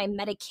weight gain. My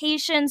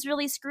medications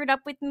really screwed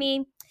up with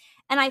me.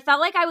 And I felt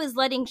like I was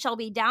letting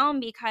Shelby down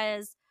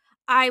because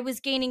I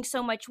was gaining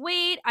so much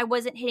weight. I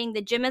wasn't hitting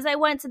the gym as I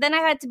went. So then I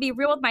had to be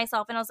real with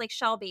myself. And I was like,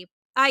 Shelby,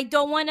 I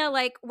don't want to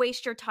like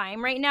waste your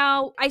time right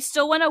now. I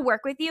still want to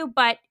work with you,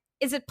 but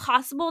is it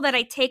possible that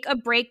I take a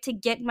break to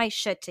get my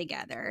shit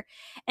together?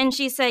 And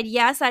she said,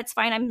 yes, that's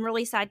fine. I'm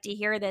really sad to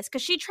hear this,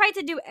 because she tried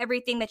to do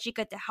everything that she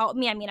could to help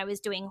me. I mean, I was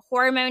doing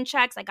hormone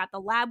checks. I got the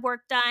lab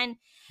work done.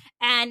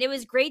 And it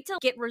was great to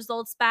get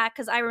results back,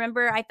 because I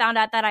remember I found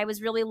out that I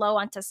was really low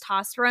on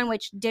testosterone,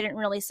 which didn't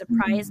really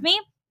surprise me,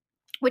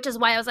 which is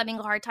why I was having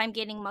a hard time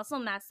gaining muscle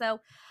mass.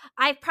 So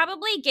I've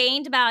probably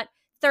gained about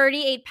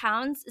 38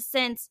 pounds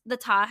since the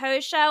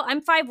Tahoe show.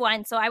 I'm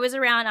 5'1", so I was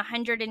around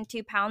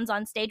 102 pounds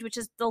on stage, which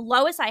is the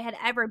lowest I had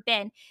ever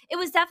been. It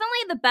was definitely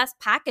the best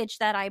package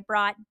that I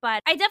brought,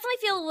 but I definitely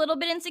feel a little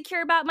bit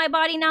insecure about my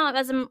body now,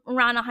 as I'm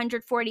around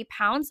 140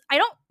 pounds. I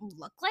don't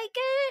look like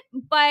it,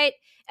 but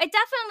it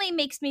definitely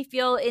makes me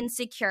feel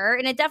insecure,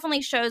 and it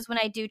definitely shows when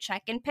I do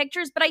check-in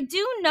pictures, but I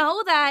do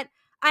know that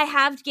I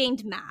have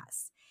gained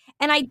mass.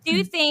 And I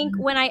do think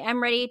when I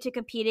am ready to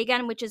compete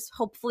again, which is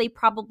hopefully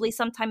probably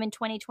sometime in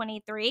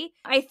 2023,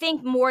 I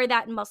think more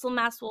that muscle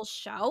mass will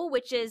show,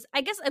 which is, I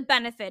guess, a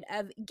benefit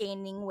of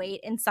gaining weight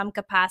in some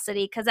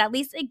capacity, because at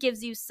least it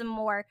gives you some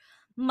more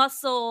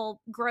muscle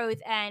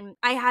growth and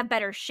I have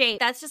better shape.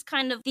 That's just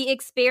kind of the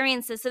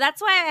experiences. So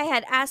that's why I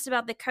had asked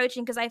about the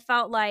coaching, because I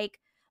felt like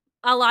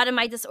a lot of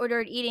my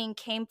disordered eating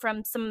came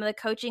from some of the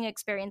coaching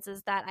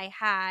experiences that I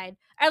had,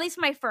 or at least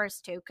my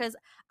first 2, because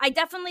I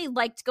definitely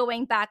liked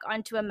going back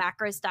onto a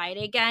macros diet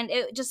again.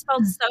 It just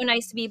felt so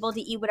nice to be able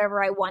to eat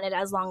whatever I wanted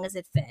as long as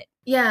it fit.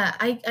 Yeah,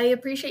 I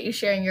appreciate you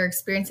sharing your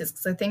experiences,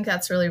 because I think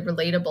that's really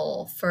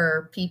relatable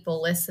for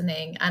people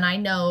listening. And I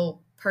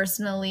know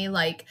personally,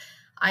 like,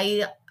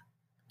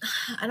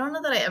 I don't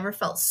know that I ever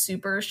felt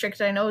super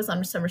restricted. I know I was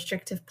on some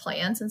restrictive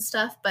plans and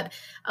stuff, but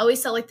I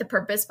always saw like the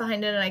purpose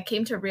behind it. And I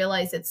came to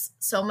realize it's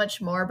so much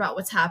more about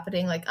what's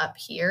happening like up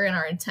here and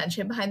our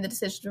intention behind the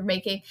decisions we're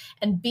making,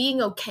 and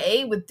being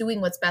okay with doing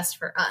what's best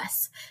for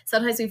us.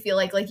 Sometimes we feel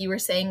like you were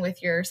saying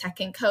with your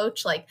second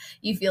coach, like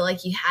you feel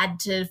like you had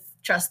to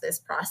trust this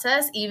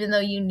process, even though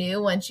you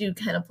knew once you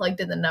kind of plugged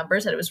in the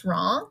numbers that it was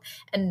wrong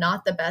and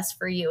not the best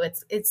for you.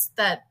 It's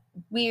that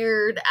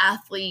weird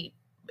athlete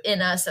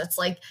in us that's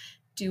like,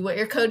 do what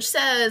your coach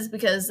says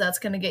because that's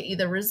going to get you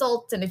the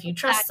result. And if you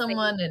trust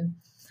someone, and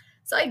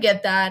so I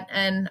get that.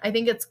 And I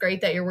think it's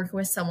great that you're working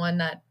with someone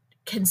that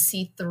can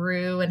see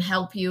through and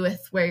help you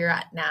with where you're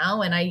at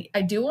now. And I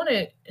do want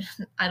to,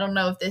 I don't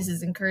know if this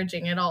is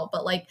encouraging at all,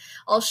 but like,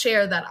 I'll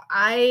share that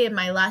I, in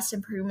my last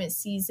improvement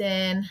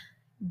season,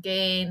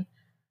 I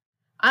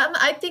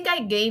think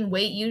I gain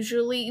weight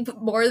usually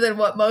more than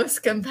what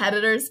most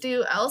competitors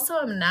do. I also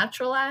am a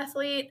natural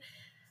athlete.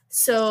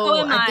 So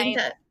am I I. think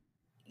that,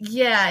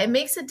 yeah, it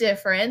makes a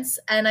difference.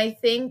 And I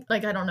think,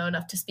 like, I don't know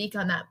enough to speak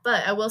on that,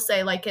 but I will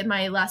say, like, in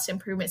my last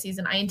improvement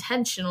season, I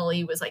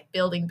intentionally was like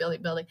building.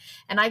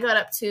 And I got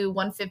up to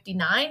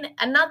 159.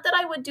 And not that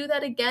I would do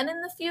that again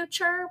in the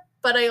future,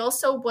 but I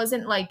also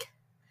wasn't like,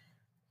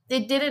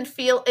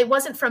 it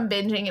wasn't from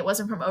binging. It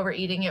wasn't from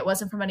overeating. It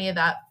wasn't from any of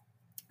that.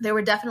 There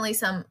were definitely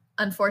some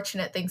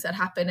unfortunate things that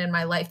happened in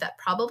my life that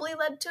probably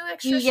led to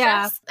extra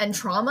stress and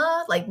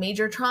trauma, like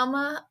major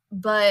trauma.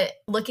 But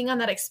looking on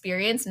that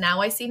experience,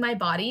 now I see my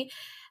body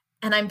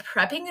and I'm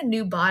prepping a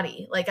new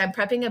body. Like I'm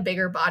prepping a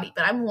bigger body,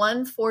 but I'm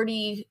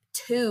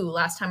 142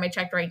 last time I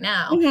checked right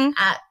now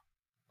at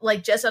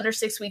like just under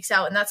 6 weeks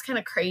out. And that's kind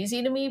of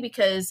crazy to me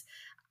because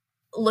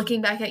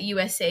looking back at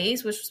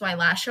USA's, which was my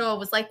last show, I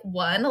was like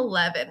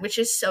 111, which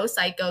is so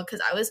psycho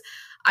because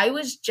I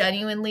was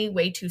genuinely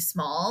way too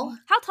small.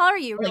 How tall are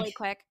you, really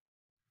quick?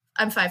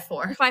 I'm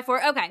 5'4". You're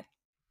 5'4". Okay.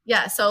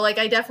 Yeah, so like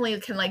I definitely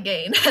can like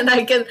gain and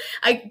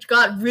I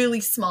got really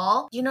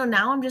small. You know,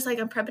 now I'm just like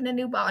I'm prepping a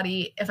new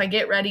body. If I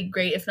get ready,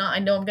 great. If not, I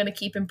know I'm going to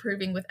keep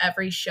improving with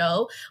every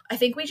show. I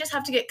think we just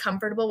have to get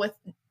comfortable with,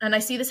 and I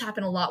see this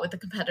happen a lot with the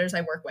competitors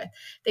I work with.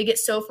 They get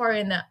so far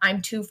in that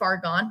I'm too far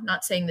gone.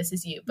 Not saying this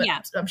is you, but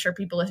I'm sure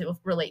people will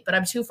relate. But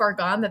I'm too far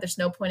gone that there's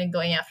no point in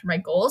going after my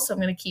goals. So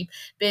I'm going to keep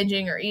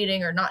binging or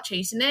eating or not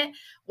chasing it.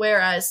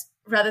 Whereas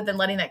rather than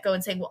letting that go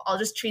and saying, well, I'll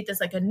just treat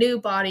this like a new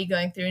body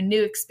going through a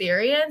new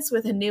experience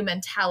with a new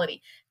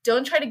mentality.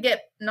 Don't try to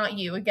get, not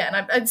you again.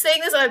 I'm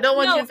saying this, I don't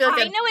want you to feel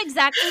like I know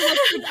exactly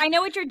I know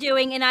what you're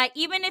doing. And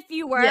even if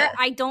you were,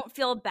 I don't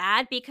feel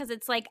bad because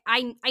it's like,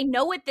 I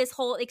know what this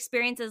whole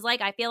experience is like.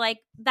 I feel like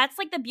that's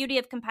like the beauty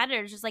of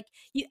competitors. Just like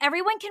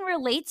everyone can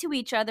relate to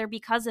each other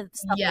because of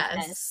stuff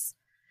like this.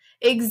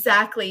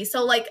 Exactly.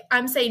 So like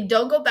I'm saying,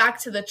 don't go back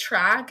to the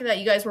track that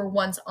you guys were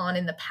once on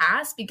in the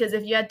past, because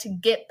if you had to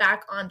get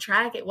back on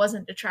track, it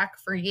wasn't the track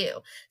for you.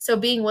 So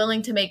being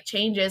willing to make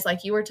changes,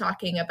 like you were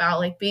talking about,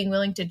 like being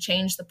willing to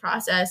change the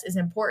process is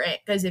important,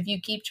 because if you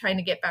keep trying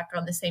to get back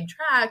on the same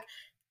track,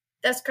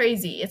 that's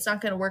crazy. It's not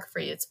going to work for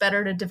you. It's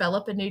better to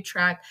develop a new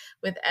track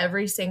with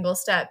every single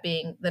step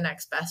being the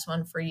next best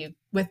one for you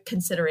with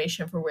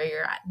consideration for where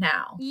you're at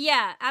now.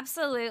 Yeah,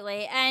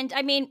 absolutely. And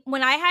I mean,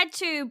 when I had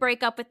to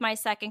break up with my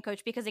second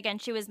coach, because again,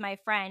 she was my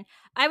friend,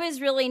 I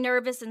was really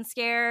nervous and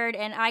scared,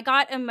 and I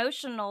got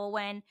emotional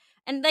and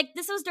like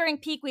this was during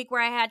peak week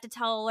where I had to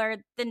tell her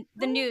the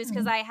news,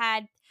 because I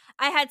had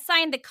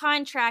signed the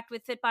contract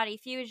with Fit Body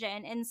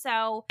Fusion. And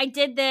so I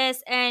did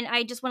this, and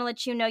I just want to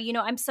let you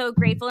know, I'm so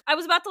grateful. I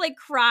was about to like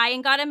cry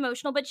and got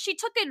emotional, but she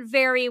took it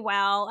very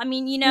well. I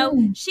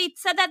mean, she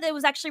said that it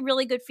was actually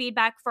really good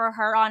feedback for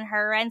her on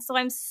her. And so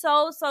I'm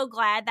so, so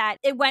glad that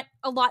it went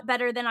a lot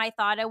better than I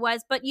thought it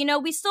was. But,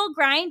 we still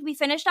grind. We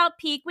finished out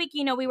peak week.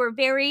 We were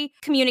very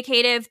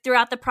communicative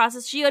throughout the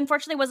process. She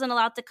unfortunately wasn't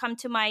allowed to come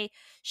to my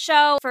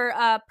show for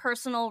a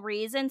personal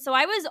reason. So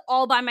I was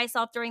all by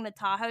myself during the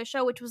Tahoe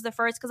show, which was the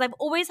first, because I've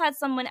always had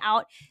someone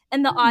out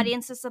in the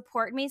audience to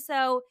support me.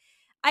 So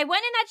I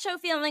went in that show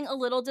feeling a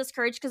little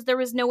discouraged because there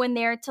was no one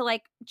there to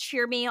like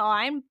cheer me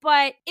on,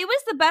 but it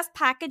was the best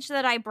package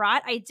that I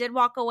brought. I did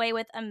walk away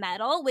with a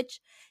medal, which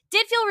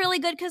did feel really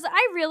good because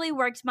I really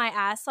worked my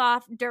ass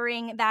off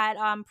during that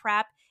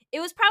prep. It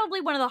was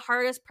probably one of the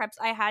hardest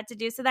preps I had to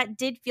do, so that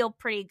did feel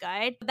pretty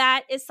good.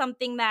 That is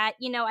something that,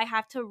 I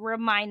have to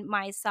remind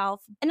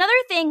myself. Another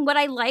thing, what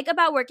I like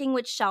about working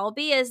with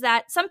Shelby is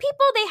that some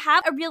people, they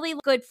have a really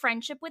good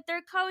friendship with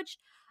their coach.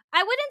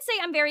 I wouldn't say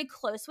I'm very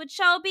close with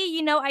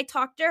Shelby. I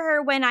talk to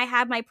her when I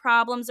have my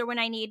problems or when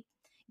I need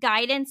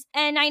guidance.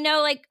 And I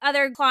know like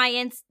other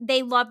clients,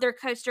 they love their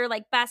coach, they're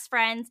like best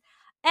friends.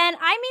 And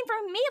I mean,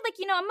 for me, like,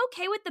 I'm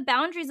okay with the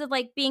boundaries of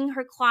like being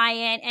her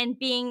client and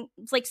being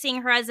like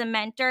seeing her as a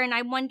mentor. And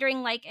I'm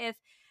wondering like if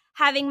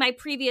having my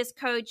previous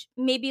coach,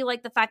 maybe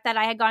like the fact that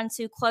I had gotten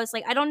too close,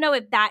 like, I don't know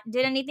if that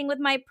did anything with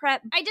my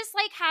prep. I just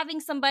like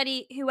having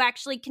somebody who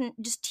actually can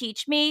just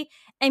teach me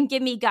and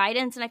give me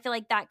guidance. And I feel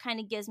like that kind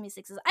of gives me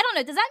success. I don't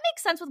know. Does that make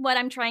sense with what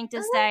I'm trying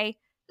to say?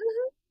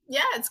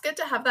 Yeah, it's good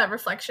to have that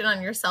reflection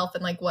on yourself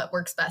and like what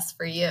works best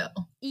for you.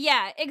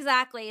 Yeah,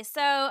 exactly.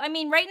 So, I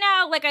mean, right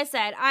now, like I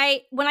said,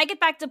 when I get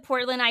back to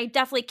Portland, I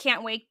definitely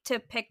can't wait to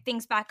pick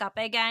things back up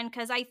again,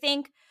 because I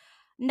think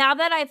now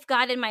that I've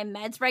gotten my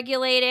meds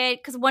regulated,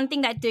 because one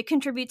thing that did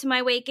contribute to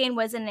my weight gain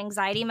was an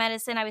anxiety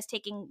medicine. I was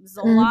taking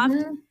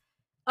Zoloft.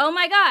 oh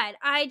my God,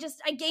 I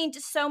gained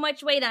so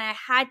much weight and I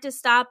had to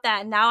stop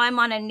that. Now I'm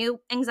on a new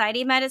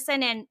anxiety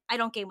medicine and I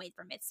don't gain weight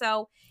from it.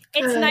 So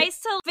it's Good. nice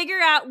to figure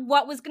out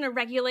what was going to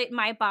regulate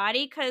my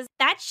body, because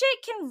that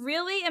shit can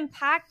really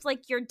impact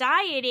like your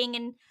dieting.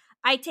 And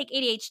I take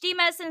ADHD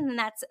medicine,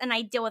 and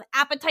I deal with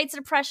appetite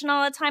suppression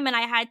all the time. And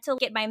I had to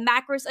get my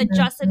macros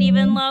adjusted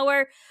even Mhm.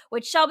 lower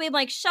with Shelby. I'm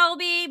like,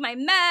 Shelby, my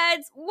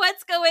meds,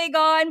 what's going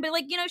on? But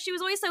like, she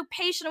was always so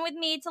patient with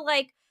me to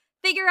like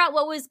figure out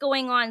what was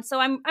going on. So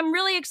I'm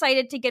really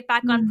excited to get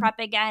back on Mm. prep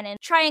again and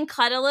try and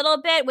cut a little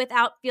bit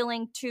without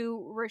feeling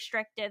too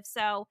restrictive.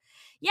 So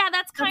yeah,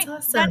 That's that's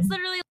awesome.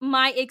 literally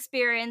my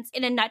experience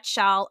in a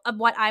nutshell of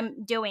what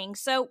I'm doing.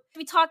 So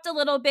we talked a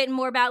little bit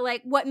more about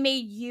like what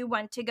made you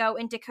want to go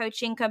into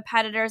coaching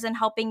competitors and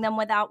helping them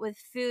with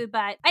food,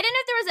 but I didn't know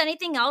if there was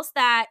anything else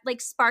that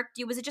like sparked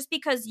you. Was it just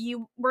because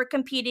you were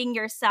competing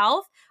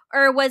yourself,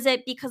 or was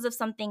it because of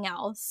something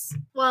else?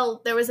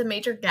 Well, there was a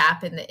major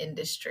gap in the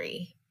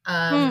industry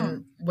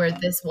where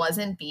this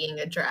wasn't being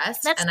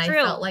addressed. That's And I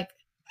felt true. like,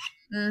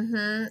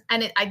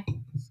 I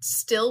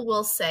still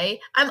will say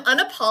I'm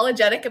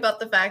unapologetic about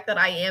the fact that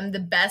I am the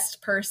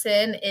best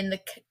person in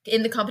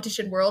the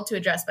competition world to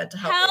address mental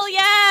health Hell issues.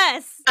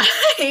 yes.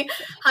 I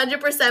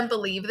 100%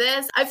 believe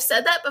this. I've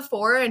said that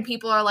before, and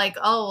people are like,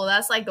 oh, well,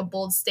 that's like a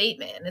bold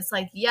statement. And it's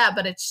like, yeah,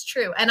 but it's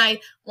true. And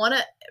I want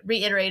to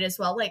reiterate as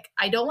well, like,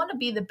 I don't want to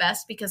be the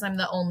best because I'm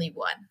the only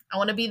one. I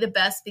want to be the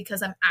best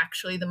because I'm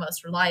actually the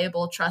most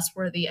reliable,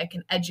 trustworthy. I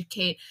can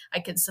educate, I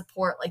can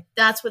support. Like,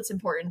 that's what's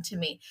important to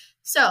me.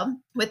 So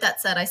with that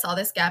said, I saw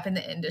this gap in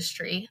the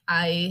industry.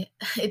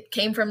 It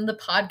came from the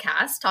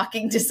podcast,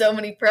 talking to so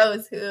many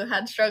pros who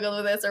had struggled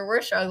with this or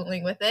were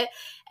struggling with it,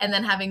 and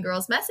then having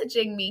girls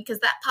messaging me, because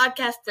that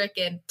podcast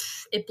freaking,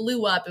 it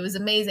blew up. It was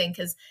amazing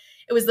because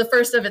it was the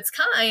first of its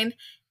kind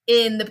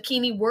in the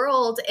bikini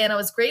world, and I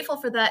was grateful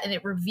for that. And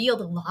it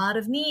revealed a lot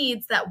of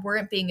needs that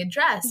weren't being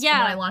addressed. And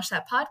when I Yeah. launched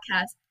that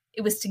podcast,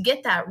 it was to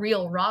get that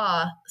real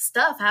raw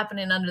stuff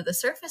happening under the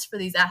surface for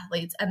these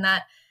athletes. And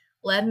that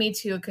led me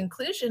to a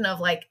conclusion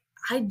of like,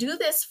 I do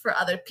this for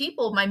other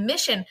people. My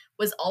mission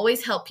was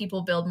always help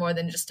people build more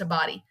than just a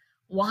body.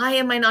 Why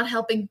am I not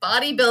helping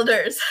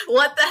bodybuilders?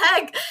 What the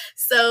heck?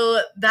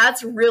 So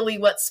that's really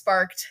what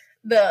sparked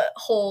the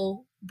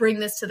whole bring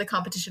this to the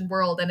competition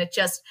world. And it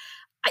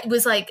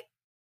was like,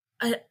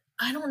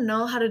 I don't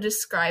know how to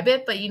describe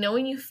it, but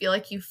when you feel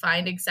like you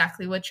find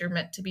exactly what you're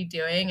meant to be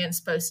doing and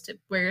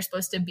where you're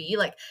supposed to be,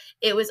 like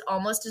it was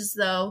almost as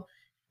though,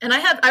 and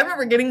I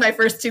remember getting my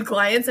first 2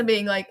 clients and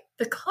being like,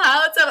 the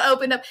clouds have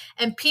opened up,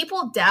 and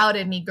people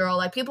doubted me, girl.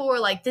 Like people were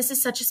like, this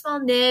is such a small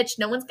niche.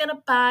 No one's going to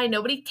buy.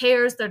 Nobody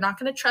cares. They're not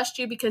going to trust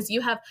you because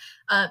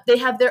they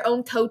have their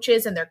own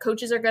coaches, and their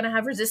coaches are going to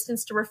have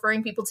resistance to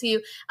referring people to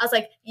you. I was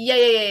like,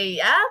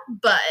 yeah,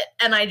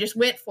 and I just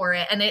went for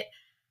it. And it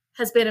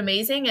has been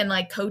amazing. And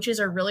like coaches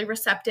are really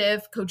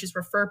receptive. Coaches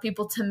refer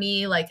people to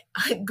me. Like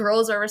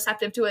girls are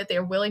receptive to it.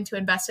 They're willing to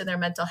invest in their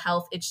mental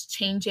health. It's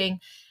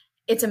changing.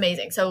 It's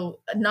amazing. So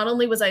not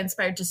only was I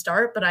inspired to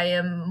start, but I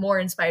am more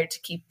inspired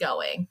to keep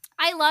going.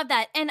 I love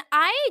that. And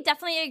I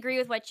definitely agree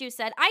with what you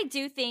said. I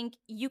do think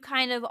you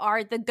kind of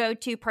are the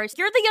go-to person.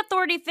 You're the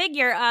authority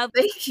figure of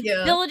Thank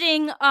you.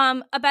 building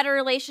a better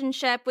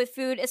relationship with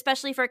food,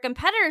 especially for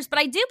competitors. But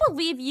I do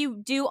believe you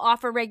do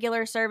offer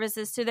regular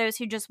services to those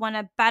who just want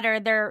to better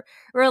their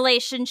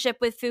relationship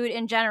with food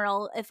in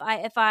general, if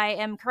I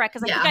am correct,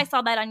 because I think Yeah. I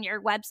saw that on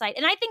your website.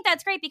 And I think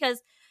that's great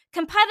because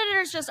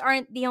competitors just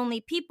aren't the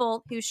only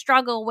people who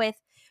struggle with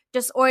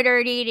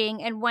disordered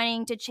eating and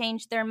wanting to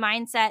change their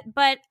mindset.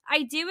 But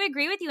I do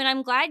agree with you, and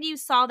I'm glad you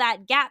saw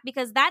that gap,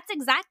 because that's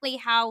exactly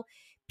how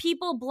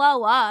people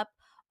blow up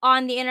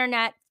on the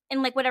internet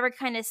in like whatever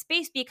kind of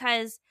space,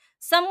 because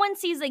someone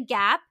sees a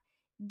gap,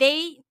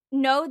 they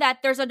know that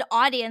there's an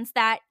audience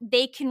that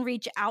they can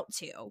reach out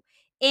to.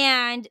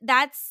 And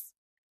that's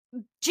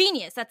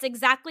genius. That's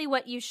exactly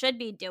what you should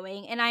be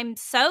doing. And I'm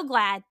so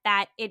glad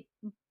that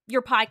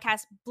your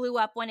podcast blew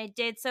up when it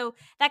did. So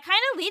that kind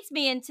of leads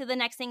me into the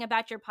next thing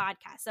about your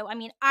podcast. So I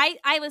mean, I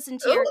listen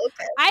to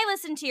Okay. I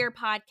listen to your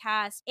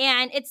podcast,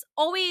 and it's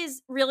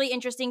always really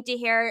interesting to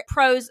hear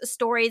pros'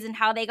 stories and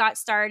how they got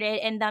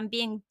started and them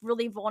being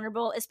really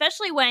vulnerable,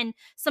 especially when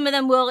some of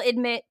them will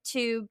admit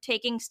to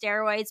taking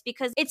steroids,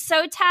 because it's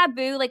so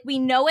taboo. Like we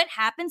know it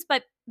happens,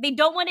 but they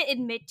don't want to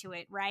admit to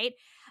it, right?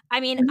 I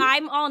mean, Mhm.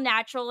 I'm all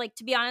natural. Like,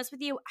 to be honest with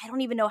you, I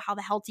don't even know how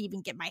the hell to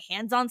even get my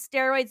hands on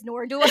steroids,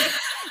 nor do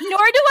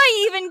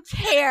I even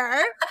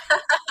care.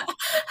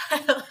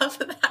 I love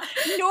that.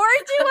 Nor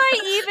do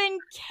I even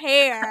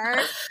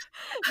care.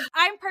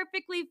 I'm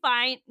perfectly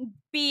fine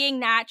being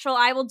natural.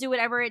 I will do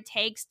whatever it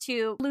takes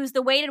to lose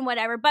the weight and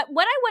whatever. But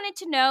what I wanted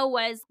to know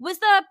was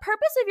the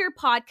purpose of your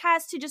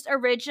podcast to just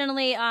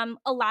originally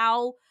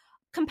allow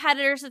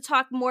competitors to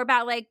talk more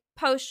about like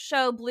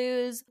post-show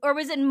blues, or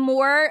was it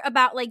more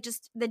about like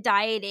just the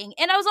dieting?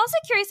 And I was also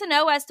curious to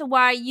know as to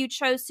why you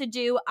chose to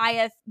do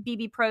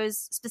IFBB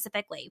pros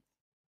specifically.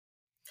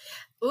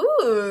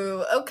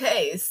 Ooh,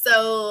 okay.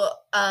 So,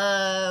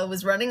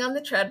 was running on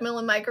the treadmill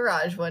in my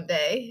garage one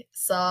day,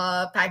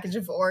 saw a package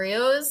of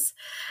Oreos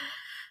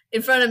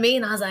in front of me,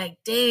 and I was like,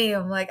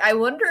 damn, like, I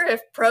wonder if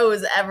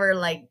pros ever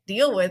like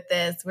deal with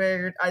this.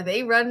 Where are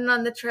they running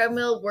on the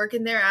treadmill,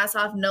 working their ass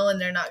off, knowing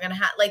they're not gonna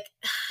have like,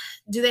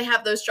 do they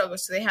have those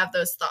struggles? Do they have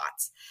those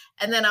thoughts?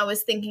 And then I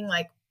was thinking,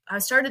 like, I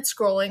started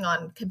scrolling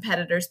on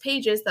competitors'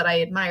 pages that I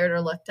admired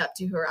or looked up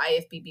to who are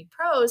IFBB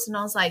pros, and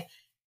I was like,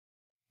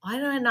 why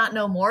do I not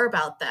know more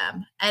about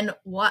them? And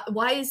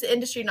why is the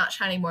industry not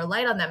shining more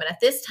light on them? And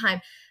at this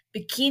time,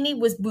 bikini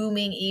was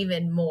booming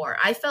even more.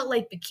 I felt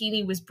like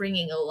bikini was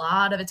bringing a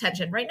lot of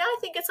attention. Right now, I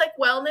think it's like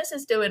wellness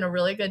is doing a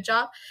really good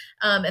job.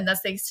 And that's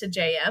thanks to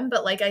JM.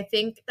 But like, I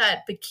think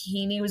that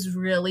bikini was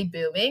really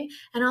booming.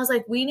 And I was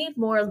like, we need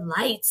more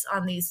lights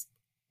on these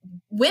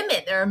women.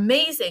 They're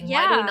amazing.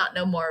 Why do we not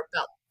know more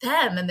about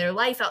them and their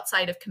life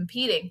outside of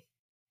competing?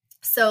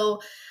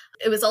 So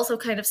it was also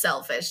kind of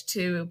selfish,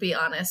 to be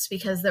honest,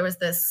 because there was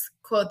this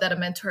quote that a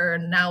mentor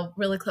and now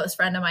really close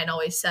friend of mine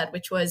always said,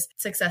 which was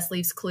success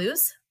leaves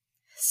clues.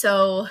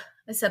 So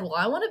I said, well,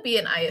 I want to be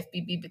an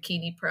IFBB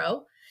bikini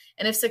pro.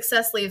 And if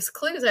success leaves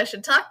clues, I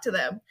should talk to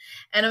them.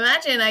 And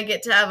imagine I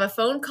get to have a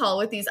phone call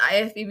with these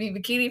IFBB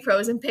bikini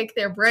pros and pick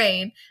their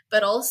brain,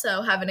 but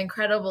also have an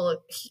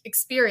incredible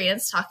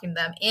experience talking to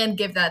them and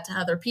give that to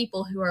other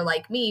people who are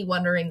like me,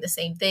 wondering the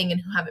same thing and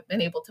who haven't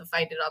been able to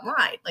find it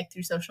online, like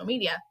through social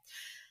media.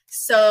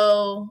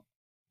 So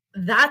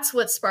that's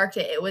what sparked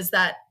it. It was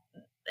that,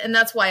 and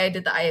that's why I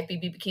did the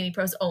IFBB Bikini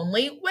Pros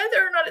only. Whether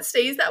or not it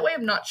stays that way,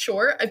 I'm not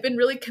sure. I've been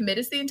really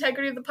committed to the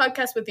integrity of the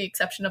podcast, with the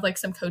exception of like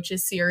some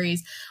coaches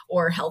series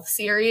or health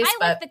series. I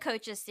like the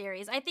coaches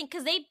series. I think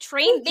because they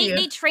train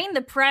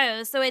the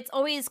pros, so it's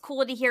always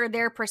cool to hear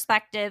their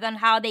perspective on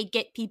how they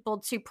get people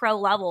to pro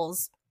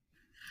levels.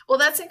 Well,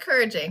 that's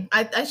encouraging.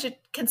 I should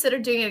consider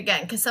doing it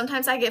again, because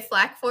sometimes I get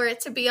flack for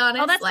it, to be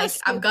honest. Oh, that's like so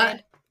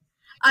stupid.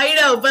 I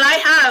know, but I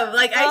have,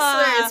 like,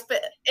 I swear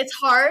it's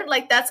hard.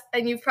 Like, that's,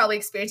 and you've probably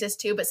experienced this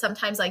too, but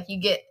sometimes like you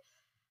get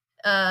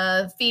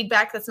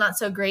feedback that's not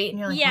so great and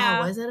you're like,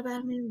 wow, was that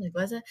about me? Like,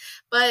 was it?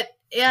 But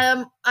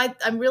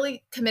I'm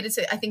really committed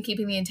to, I think,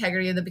 keeping the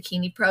integrity of the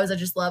bikini pros. I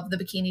just love the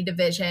bikini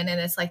division,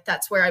 and it's like,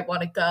 that's where I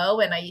want to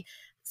go. And I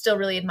still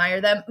really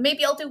admire them.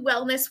 Maybe I'll do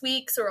wellness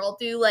weeks, or I'll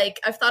do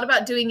like, I've thought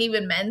about doing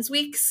even men's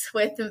weeks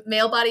with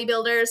male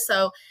bodybuilders.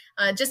 So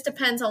it just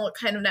depends on what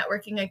kind of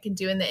networking I can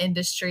do in the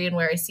industry and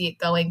where I see it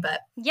going. But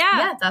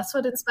yeah, that's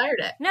what inspired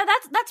it. No,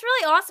 that's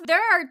really awesome. There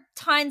are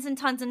tons and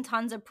tons and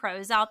tons of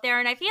pros out there,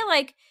 and I feel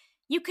like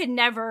you could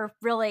never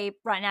really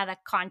run out of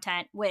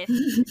content with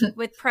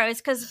pros,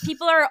 because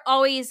people are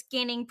always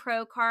gaining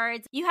pro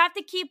cards. You have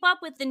to keep up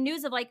with the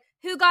news of like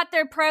who got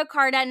their pro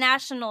card at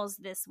nationals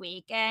this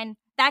week, and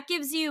that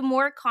gives you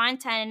more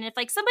content. And if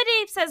like somebody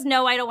says,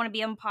 no, I don't want to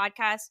be on a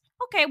podcast,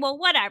 okay, well,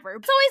 whatever.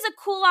 It's always a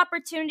cool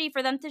opportunity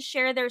for them to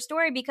share their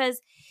story,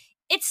 because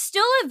it's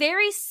still a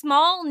very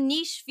small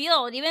niche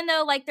field. Even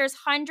though like there's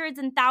hundreds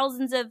and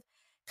thousands of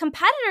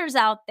competitors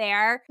out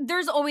there,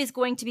 there's always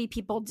going to be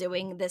people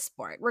doing this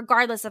sport,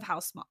 regardless of how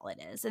small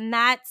it is. And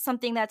that's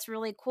something that's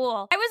really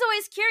cool. I was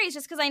always curious,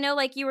 just because I know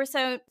like you were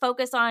so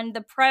focused on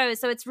the pros.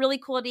 So it's really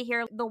cool to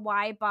hear the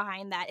why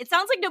behind that. It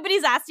sounds like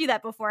nobody's asked you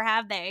that before,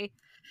 have they?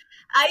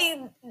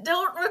 I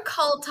don't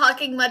recall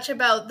talking much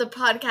about the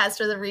podcast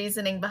or the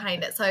reasoning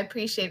behind it, so I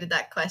appreciated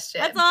that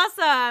question. That's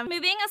awesome.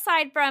 Moving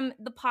aside from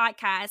the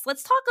podcast,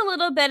 let's talk a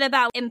little bit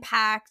about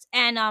impact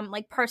and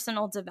like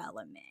personal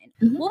development.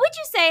 Mm-hmm. What would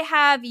you say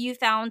have you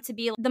found to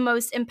be the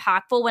most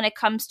impactful when it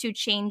comes to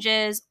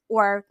changes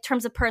or in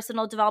terms of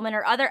personal development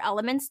or other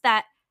elements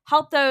that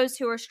help those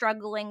who are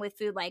struggling with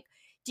food? Like,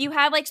 do you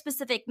have like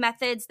specific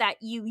methods that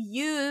you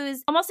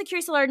use? I'm also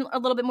curious to learn a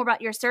little bit more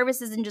about your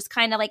services and just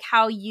kind of like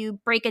how you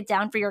break it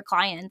down for your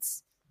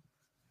clients.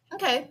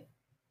 Okay.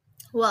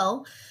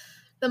 Well,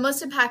 the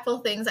most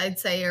impactful things I'd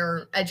say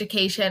are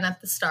education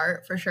at the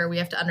start. For sure, we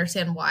have to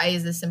understand, why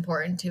is this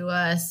important to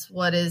us?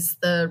 What is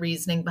the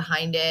reasoning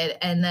behind it?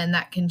 And then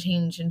that can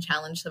change and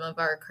challenge some of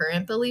our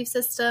current belief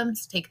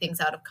systems, take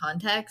things out of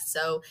context.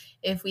 So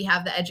if we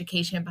have the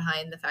education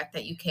behind the fact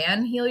that you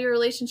can heal your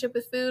relationship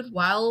with food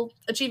while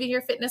achieving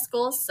your fitness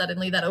goals,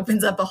 suddenly that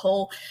opens up a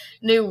whole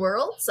new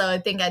world. So I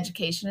think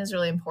education is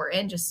really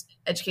important, just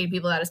educating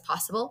people that is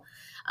possible.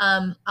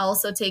 I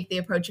also take the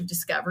approach of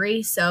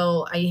discovery.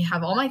 So I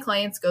have all my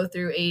clients go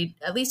through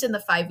at least in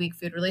the 5-week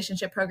food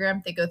relationship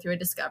program, they go through a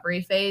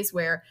discovery phase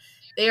where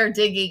they are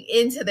digging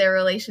into their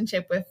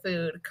relationship with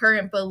food,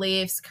 current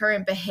beliefs,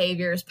 current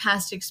behaviors,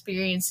 past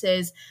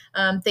experiences,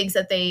 things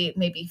that they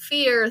maybe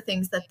fear,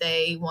 things that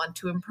they want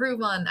to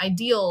improve on,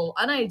 ideal,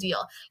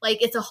 unideal.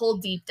 Like, it's a whole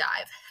deep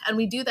dive. And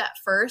we do that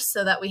first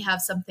so that we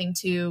have something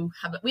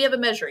we have a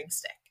measuring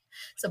stick.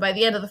 So by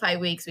the end of the 5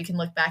 weeks, we can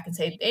look back and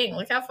say, dang,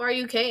 look how far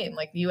you came.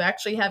 Like, you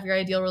actually have your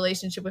ideal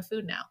relationship with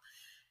food now.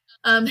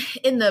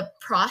 In the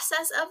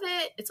process of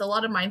it, it's a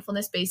lot of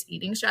mindfulness-based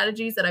eating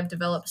strategies that I've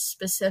developed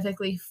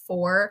specifically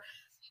for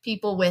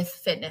people with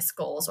fitness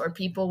goals or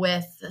people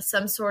with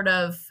some sort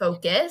of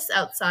focus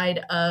outside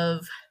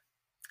of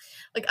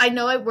like, I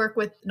know I work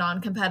with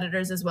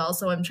non-competitors as well,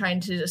 so I'm trying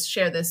to just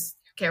share this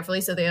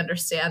carefully so they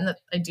understand that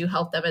I do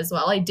help them as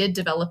well. I did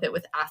develop it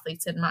with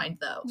athletes in mind,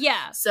 though.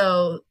 Yeah.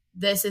 So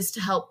this is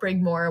to help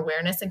bring more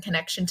awareness and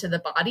connection to the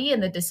body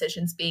and the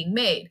decisions being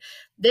made.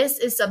 This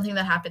is something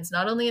that happens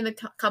not only in the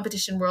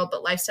competition world,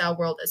 but lifestyle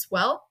world as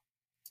well,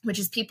 which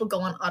is people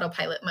go on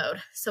autopilot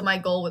mode. So my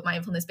goal with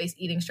mindfulness-based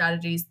eating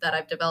strategies that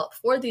I've developed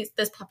for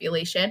this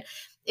population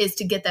is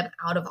to get them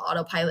out of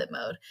autopilot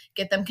mode,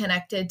 get them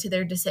connected to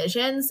their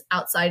decisions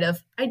outside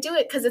of, I do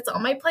it because it's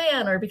on my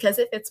plan or because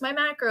it fits my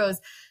macros.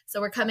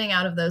 So we're coming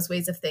out of those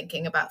ways of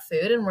thinking about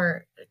food, and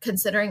we're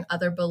considering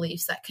other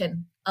beliefs that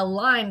can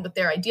align with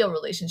their ideal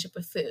relationship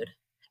with food.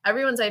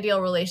 Everyone's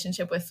ideal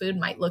relationship with food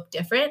might look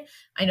different.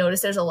 I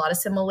notice there's a lot of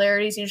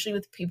similarities usually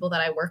with people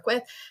that I work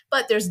with,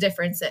 but there's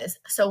differences.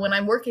 So when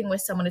I'm working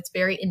with someone, it's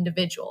very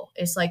individual.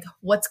 It's like,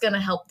 what's going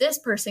to help this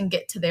person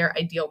get to their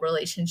ideal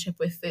relationship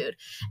with food,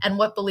 and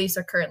what beliefs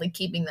are currently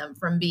keeping them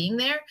from being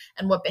there,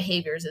 and what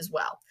behaviors as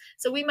well.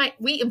 So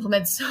we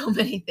implement so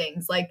many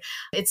things. Like,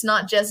 it's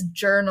not just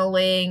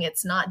journaling.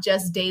 It's not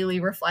just daily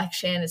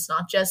reflection. It's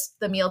not just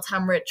the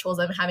mealtime rituals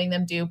I'm having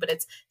them do, but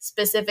it's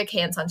specific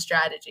hands-on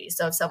strategies.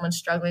 So if someone's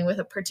struggling with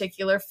a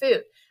particular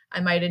food, I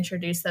might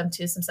introduce them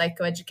to some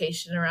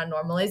psychoeducation around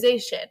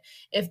normalization.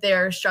 If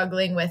they're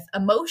struggling with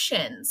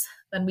emotions,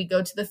 then we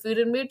go to the food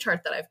and mood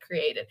chart that I've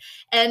created.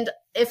 And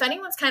if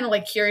anyone's kind of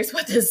like curious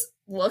what this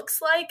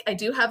looks like, I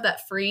do have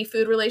that free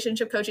food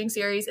relationship coaching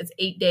series. It's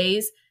 8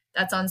 days.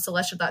 That's on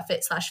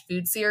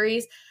celeste.fit/food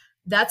series.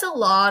 That's a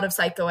lot of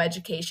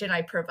psychoeducation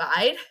I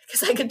provide,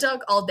 because I could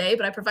talk all day,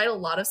 but I provide a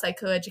lot of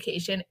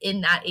psychoeducation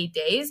in that 8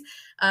 days,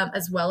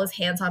 as well as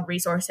hands-on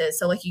resources.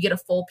 So like, you get a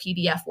full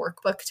PDF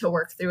workbook to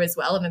work through as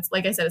well. And it's,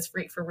 like I said, it's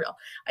free for real.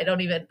 I'm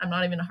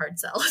not even a hard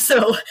sell.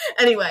 So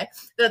anyway,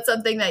 that's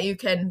something that you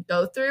can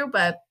go through,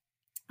 but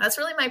that's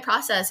really my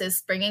process,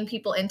 is bringing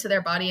people into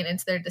their body and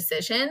into their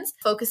decisions,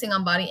 focusing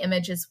on body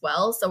image as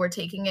well. So we're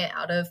taking it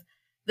out of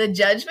the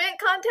judgment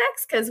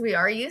context, because we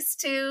are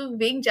used to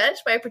being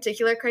judged by a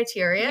particular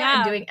criteria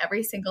and doing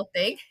every single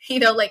thing,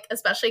 like,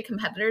 especially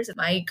competitors.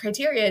 My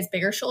criteria is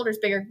bigger shoulders,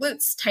 bigger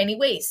glutes, tiny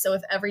waist. So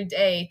if every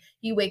day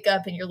you wake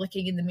up and you're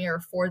looking in the mirror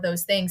for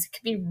those things, it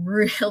can be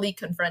really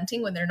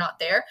confronting when they're not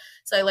there.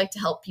 So I like to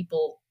help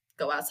people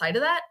go outside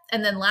of that.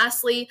 And then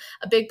lastly,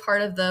 a big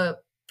part of the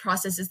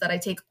process is that I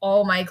take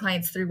all my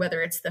clients through,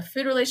 whether it's the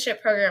food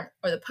relationship program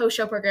or the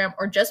post-show program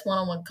or just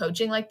one-on-one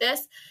coaching like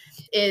this,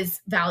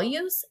 is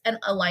values and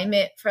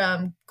alignment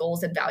from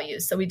goals and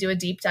values. So we do a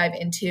deep dive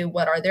into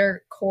what are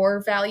their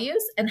core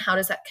values and how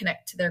does that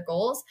connect to their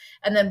goals,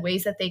 and then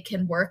ways that they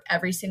can work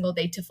every single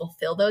day to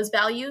fulfill those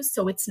values.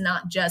 So it's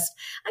not just,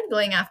 I'm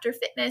going after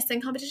fitness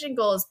and competition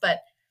goals,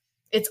 but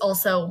it's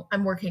also,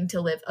 I'm working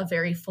to live a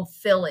very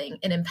fulfilling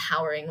and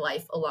empowering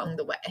life along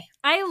the way.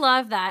 I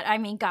love that. I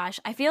mean, gosh,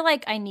 I feel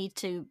like I need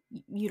to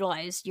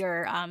utilize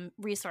your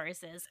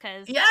resources,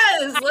 because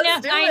yes,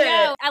 let's do it. I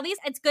know. At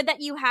least it's good that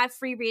you have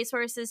free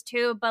resources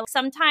too, but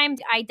sometimes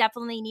I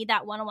definitely need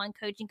that one-on-one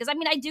coaching, because I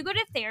mean, I do go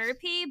to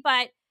therapy,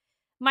 but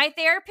my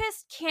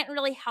therapist can't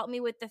really help me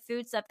with the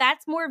food stuff.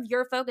 That's more of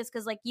your focus,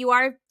 because like, you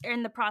are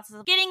in the process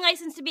of getting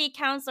licensed to be a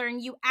counselor,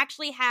 and you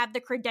actually have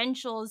the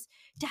credentials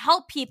to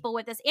help people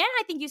with this. And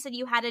I think you said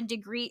you had a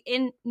degree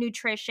in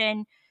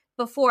nutrition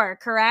before,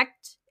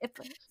 correct?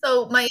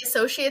 So my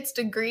associate's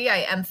degree,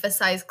 I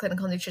emphasized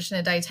clinical nutrition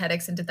and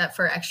dietetics, and did that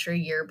for an extra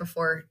year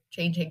before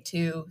changing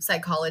to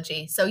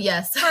psychology. So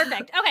yes.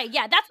 Perfect. Okay.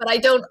 Yeah. But I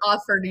don't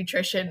offer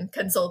nutrition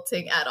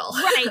consulting at all.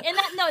 Right. And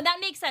that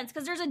makes sense,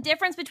 because there's a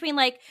difference between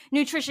like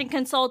nutrition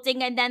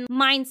consulting and then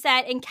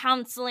mindset and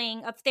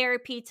counseling of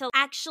therapy to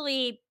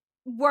actually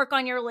work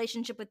on your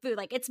relationship with food.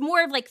 Like, it's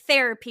more of like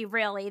therapy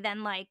really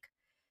than like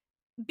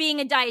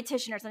being a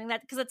dietitian or something, that,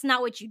 because it's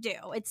not what you do.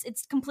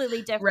 It's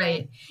completely different.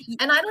 Right.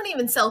 And I don't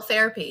even sell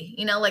therapy,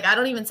 like, I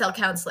don't even sell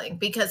counseling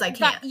because I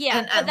can't.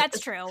 That's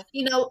true.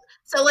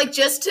 So like,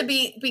 just to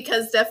be,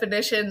 because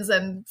definitions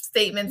and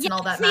statements and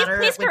all that matter.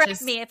 Please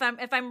correct me if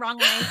I'm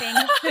wrong on anything.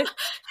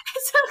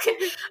 It's okay.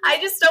 I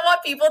just don't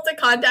want people to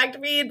contact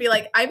me and be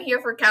like, I'm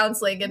here for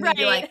counseling, and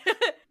be like,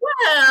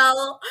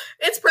 well,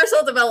 it's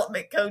personal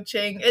development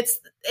coaching.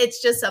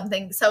 It's just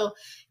something. So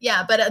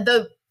yeah, but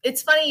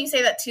it's funny you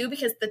say that too,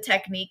 because the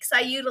techniques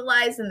I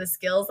utilize and the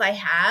skills I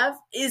have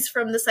is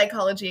from the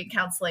psychology and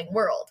counseling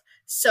world.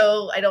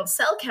 So I don't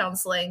sell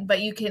counseling,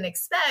 but you can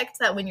expect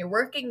that when you're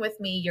working with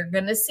me, you're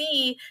going to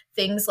see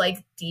things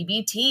like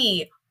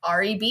DBT,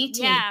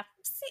 REBT,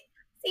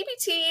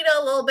 CBT,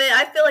 a little bit.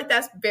 I feel like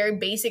that's very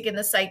basic in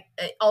the psych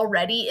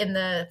already in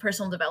the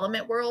personal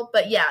development world.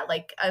 But yeah,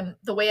 like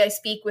the way I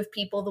speak with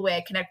people, the way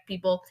I connect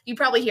people, you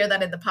probably hear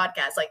that in the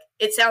podcast. Like,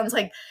 it sounds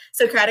like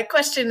Socratic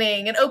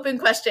questioning and open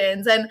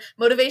questions and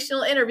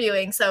motivational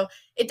interviewing. So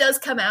it does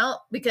come out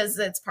because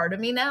it's part of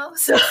me now.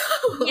 So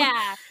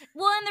yeah.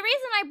 Well, and the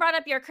reason I brought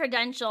up your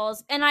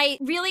credentials, and I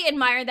really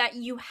admire that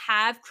you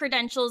have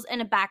credentials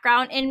and a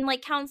background in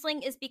like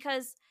counseling, is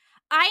because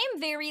I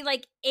am very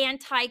like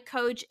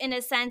anti-coach in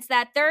a sense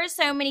that there are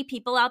so many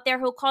people out there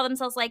who call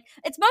themselves like,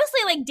 it's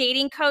mostly like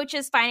dating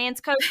coaches, finance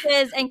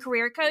coaches, and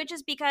career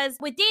coaches, because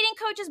with dating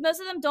coaches,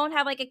 most of them don't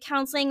have like a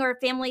counseling or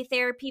family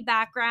therapy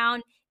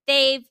background.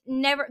 There's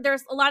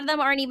a lot of them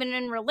aren't even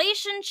in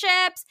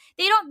relationships.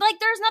 They don't like,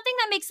 there's nothing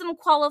that makes them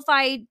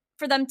qualified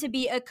for them to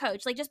be a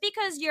coach. Like, just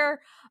because you're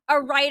a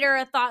writer,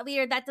 a thought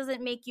leader, that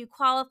doesn't make you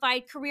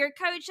qualified. Career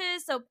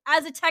coaches, so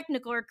as a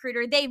technical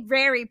recruiter, they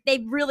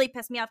really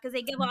piss me off because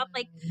they give off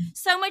like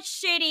so much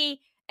shitty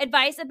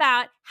advice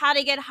about how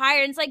to get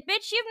hired. And it's like,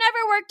 bitch, you've never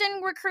worked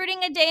in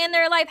recruiting a day in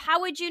their life.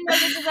 How would you know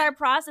this is our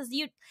process?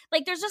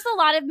 There's just a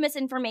lot of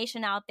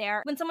misinformation out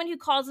there. When someone who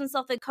calls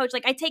himself a coach,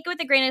 like, I take it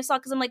with a grain of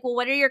salt because I'm like, well,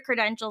 what are your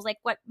credentials? Like,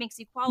 what makes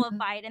you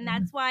qualified? And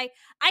that's why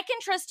I can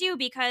trust you,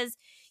 because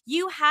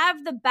you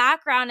have the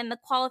background and the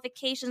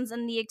qualifications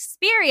and the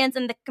experience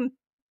and the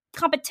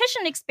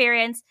competition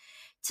experience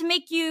to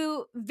make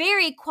you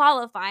very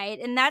qualified.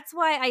 And that's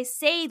why I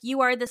say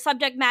you are the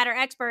subject matter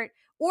expert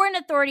or an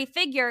authority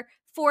figure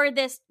for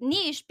this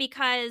niche,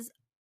 because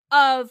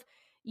of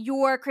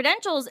your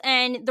credentials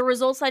and the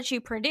results that you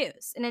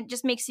produce. And it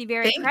just makes you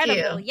very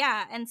credible.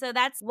 Yeah. And so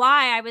that's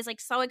why I was like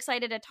so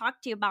excited to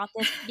talk to you about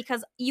this,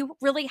 because you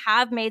really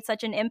have made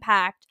such an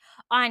impact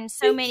on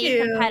so many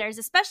competitors,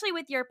 especially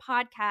with your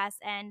podcast.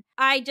 And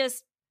I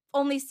just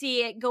only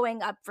see it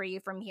going up for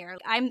you from here.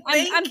 I'm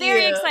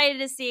very excited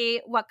to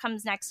see what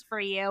comes next for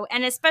you,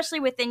 and especially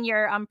within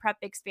your prep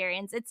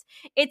experience.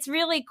 It's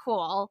really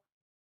cool.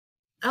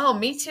 Oh,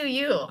 me too,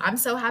 you. I'm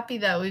so happy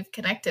that we've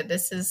connected.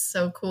 This is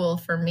so cool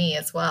for me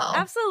as well.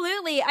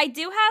 Absolutely. I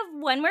do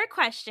have one more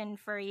question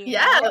for you.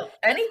 Yeah,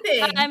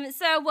 anything.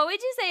 So what would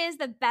you say is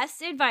the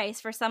best advice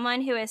for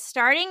someone who is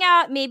starting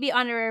out maybe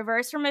on a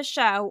reverse from a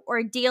show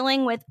or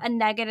dealing with a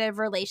negative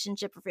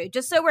relationship review?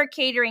 Just so we're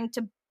catering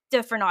to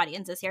different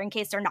audiences here in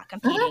case they're not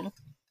competing.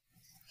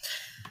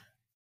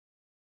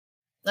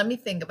 Let me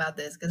think about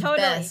this. Totally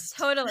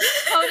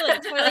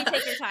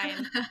take your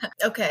time.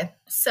 Okay,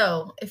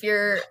 so if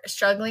you're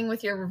struggling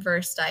with your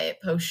reverse diet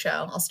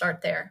post-show, I'll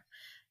start there.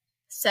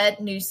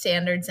 Set new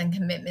standards and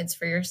commitments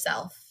for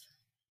yourself.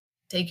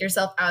 Take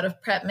yourself out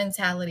of prep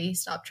mentality.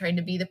 Stop trying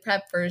to be the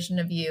prep version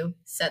of you.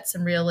 Set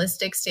some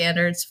realistic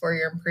standards for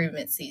your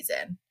improvement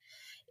season.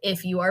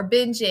 If you are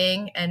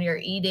binging and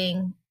you're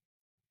eating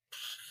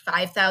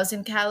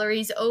 5,000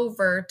 calories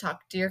over,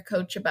 talk to your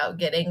coach about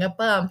getting a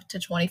bump to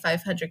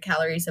 2,500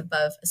 calories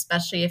above,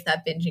 especially if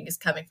that binging is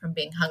coming from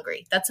being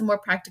hungry. That's a more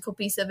practical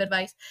piece of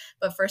advice.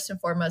 But first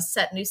and foremost,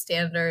 set new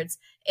standards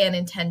and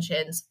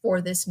intentions for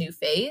this new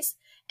phase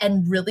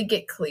and really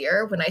get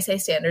clear. When I say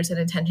standards and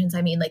intentions,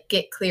 I mean like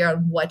get clear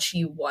on what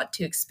you want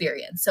to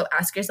experience. So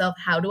ask yourself,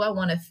 how do I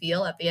want to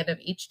feel at the end of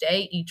each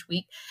day, each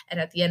week, and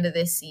at the end of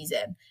this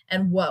season?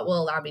 And what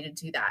will allow me to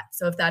do that?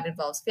 So if that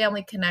involves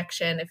family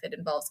connection, if it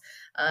involves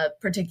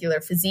particular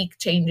physique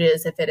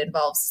changes, if it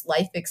involves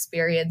life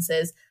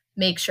experiences,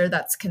 make sure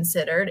that's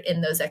considered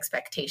in those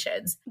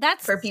expectations.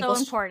 That's for people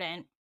so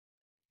important.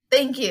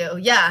 Thank you.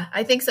 Yeah,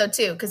 I think so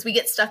too, because we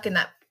get stuck in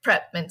that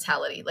prep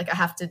mentality. Like I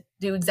have to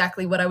do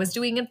exactly what I was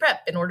doing in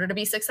prep in order to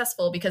be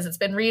successful because it's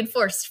been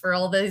reinforced for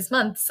all these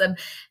months. And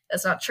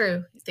that's not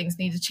true. Things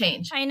need to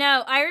change. I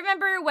know. I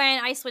remember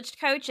when I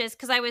switched coaches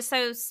because I was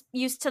so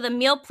used to the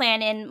meal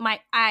plan and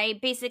I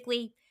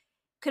basically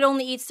could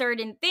only eat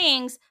certain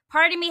things.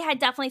 Part of me had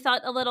definitely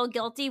felt a little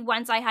guilty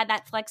once I had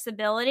that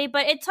flexibility,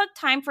 but it took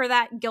time for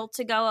that guilt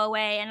to go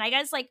away. And I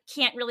guess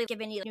can't really give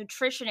any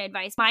nutrition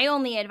advice. My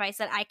only advice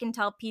that I can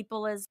tell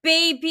people is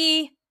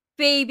baby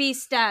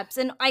steps.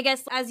 And I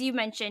guess, as you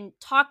mentioned,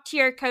 talk to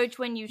your coach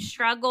when you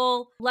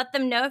struggle. Let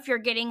them know if you're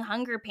getting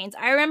hunger pains.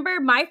 I remember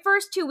my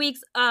first 2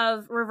 weeks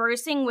of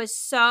reversing was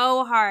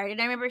so hard. And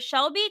I remember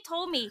Shelby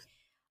told me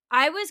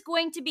I was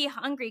going to be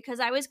hungry because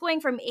I was going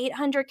from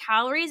 800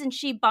 calories and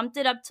she bumped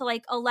it up to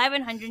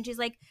 1,100. And she's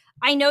like,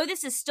 I know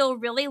this is still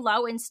really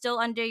low and still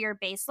under your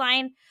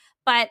baseline,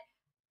 but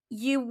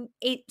you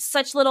ate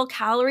such little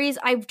calories.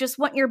 I just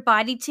want your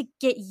body to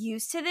get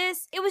used to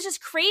this. It was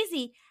just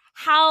crazy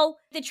how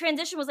the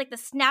transition was like the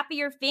snap of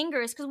your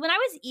fingers. Because when I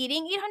was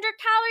eating 800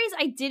 calories,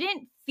 I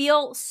didn't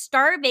feel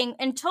starving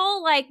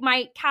until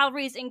my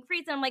calories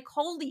increased. And I'm like,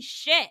 holy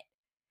shit.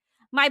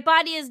 My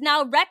body is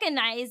now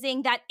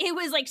recognizing that it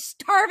was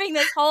starving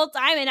this whole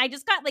time. And I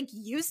just got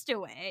used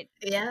to it.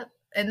 Yeah.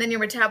 And then your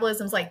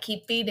metabolism's like,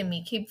 keep feeding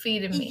me.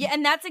 Yeah,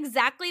 and that's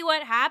exactly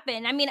what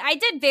happened. I mean, I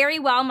did very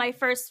well my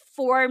first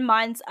 4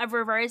 months of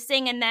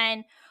reversing. And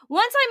then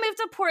once I moved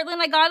to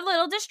Portland, I got a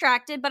little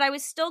distracted, but I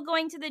was still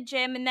going to the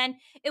gym. And then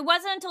it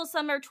wasn't until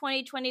summer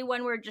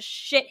 2021 where just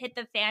shit hit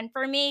the fan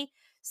for me.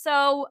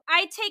 So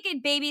I take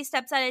it baby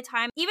steps at a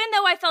time. Even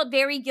though I felt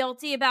very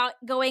guilty about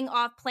going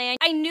off plan,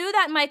 I knew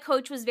that my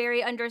coach was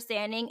very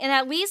understanding. And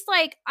at least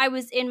I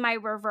was in my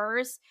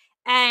reverse.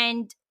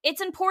 And it's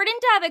important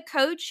to have a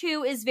coach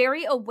who is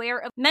very aware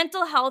of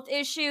mental health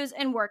issues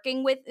and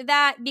working with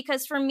that.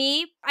 Because for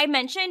me, I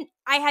mentioned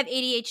I have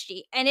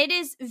ADHD and it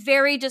is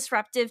very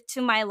disruptive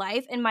to my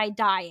life and my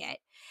diet.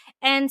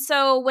 And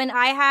so when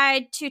I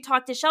had to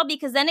talk to Shelby,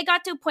 because then it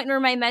got to a point where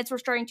my meds were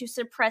starting to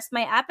suppress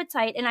my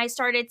appetite, and I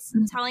started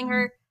telling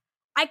her,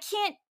 I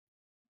can't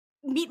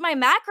meet my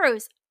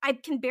macros. I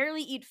can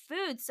barely eat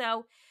food.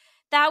 So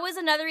that was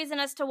another reason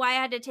as to why I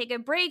had to take a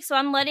break.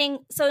 So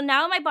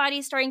now my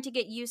body's starting to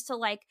get used to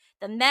like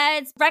the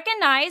meds.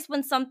 Recognize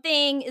when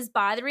something is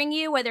bothering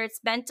you, whether it's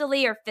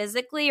mentally or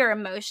physically or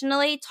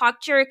emotionally.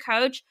 Talk to your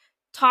coach,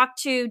 talk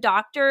to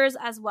doctors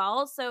as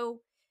well. So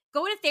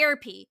go to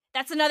therapy.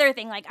 That's another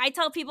thing. Like I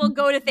tell people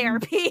go to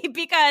therapy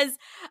because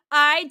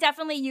I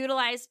definitely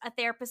utilized a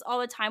therapist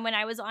all the time when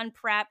I was on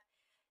prep.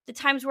 The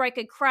times where I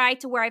could cry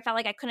to where I felt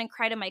like I couldn't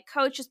cry to my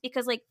coach just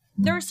because like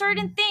there are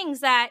certain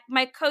things that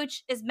my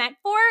coach is meant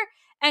for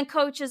and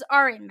coaches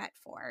aren't meant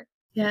for.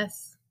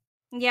 Yes.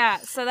 Yeah.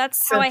 So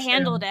that's So how I true.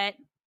 handled it.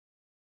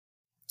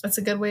 That's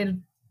a good way to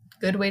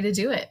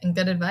do it and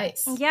good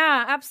advice.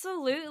 Yeah,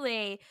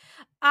 absolutely.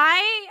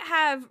 I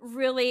have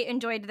really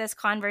enjoyed this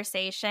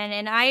conversation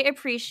and I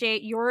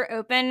appreciate your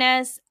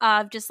openness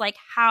of just like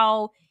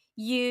how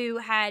you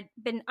had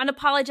been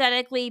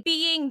unapologetically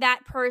being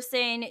that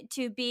person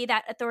to be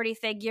that authority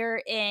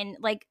figure in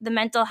like the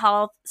mental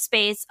health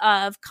space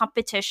of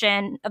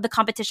the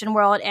competition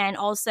world, and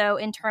also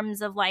in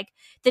terms of like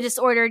the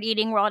disordered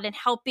eating world and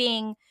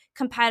helping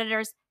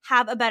competitors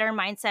have a better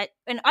mindset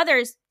and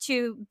others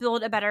to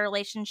build a better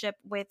relationship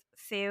with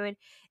food.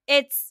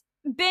 It's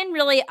been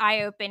really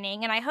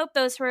eye-opening, and I hope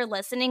those who are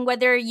listening,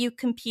 whether you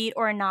compete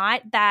or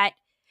not, that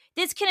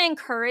this can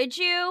encourage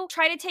you.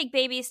 Try to take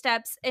baby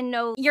steps and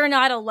know you're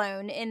not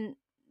alone in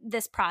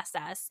this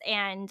process,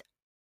 and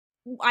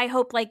I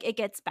hope like it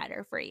gets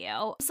better for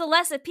you.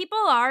 Celeste, if people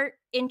are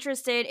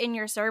interested in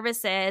your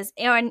services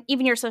and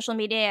even your social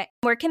media,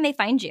 where can they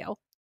find you?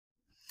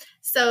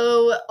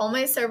 So all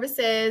my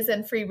services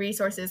and free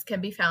resources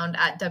can be found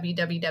at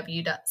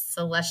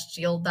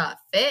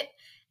www.celestial.fit.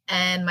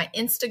 And my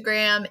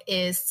Instagram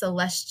is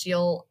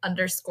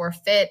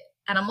celestial_fit.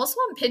 And I'm also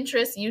on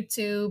Pinterest,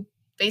 YouTube,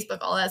 Facebook,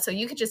 all that. So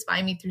you could just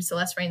find me through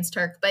Celeste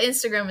Rains-Turk. But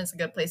Instagram is a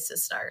good place to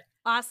start.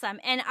 Awesome.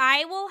 And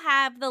I will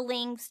have the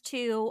links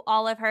to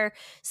all of her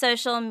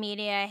social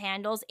media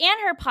handles and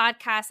her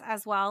podcast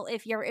as well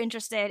if you're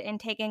interested in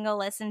taking a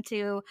listen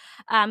to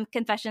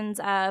Confessions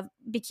of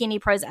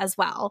Bikini Pros as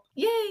well.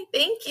 Yay.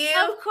 Thank you.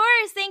 Of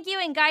course. Thank you.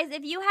 And guys,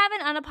 if you have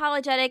an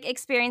unapologetic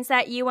experience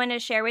that you want to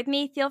share with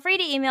me, feel free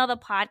to email the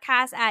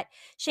podcast at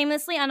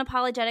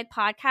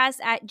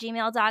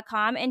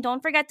shamelesslyunapologeticpodcast@gmail.com. And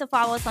don't forget to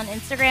follow us on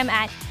Instagram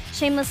at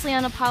Shamelessly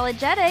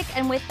Unapologetic.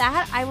 And with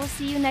that, I will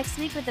see you next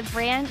week with a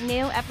brand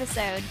new episode.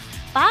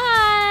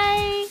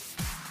 Bye!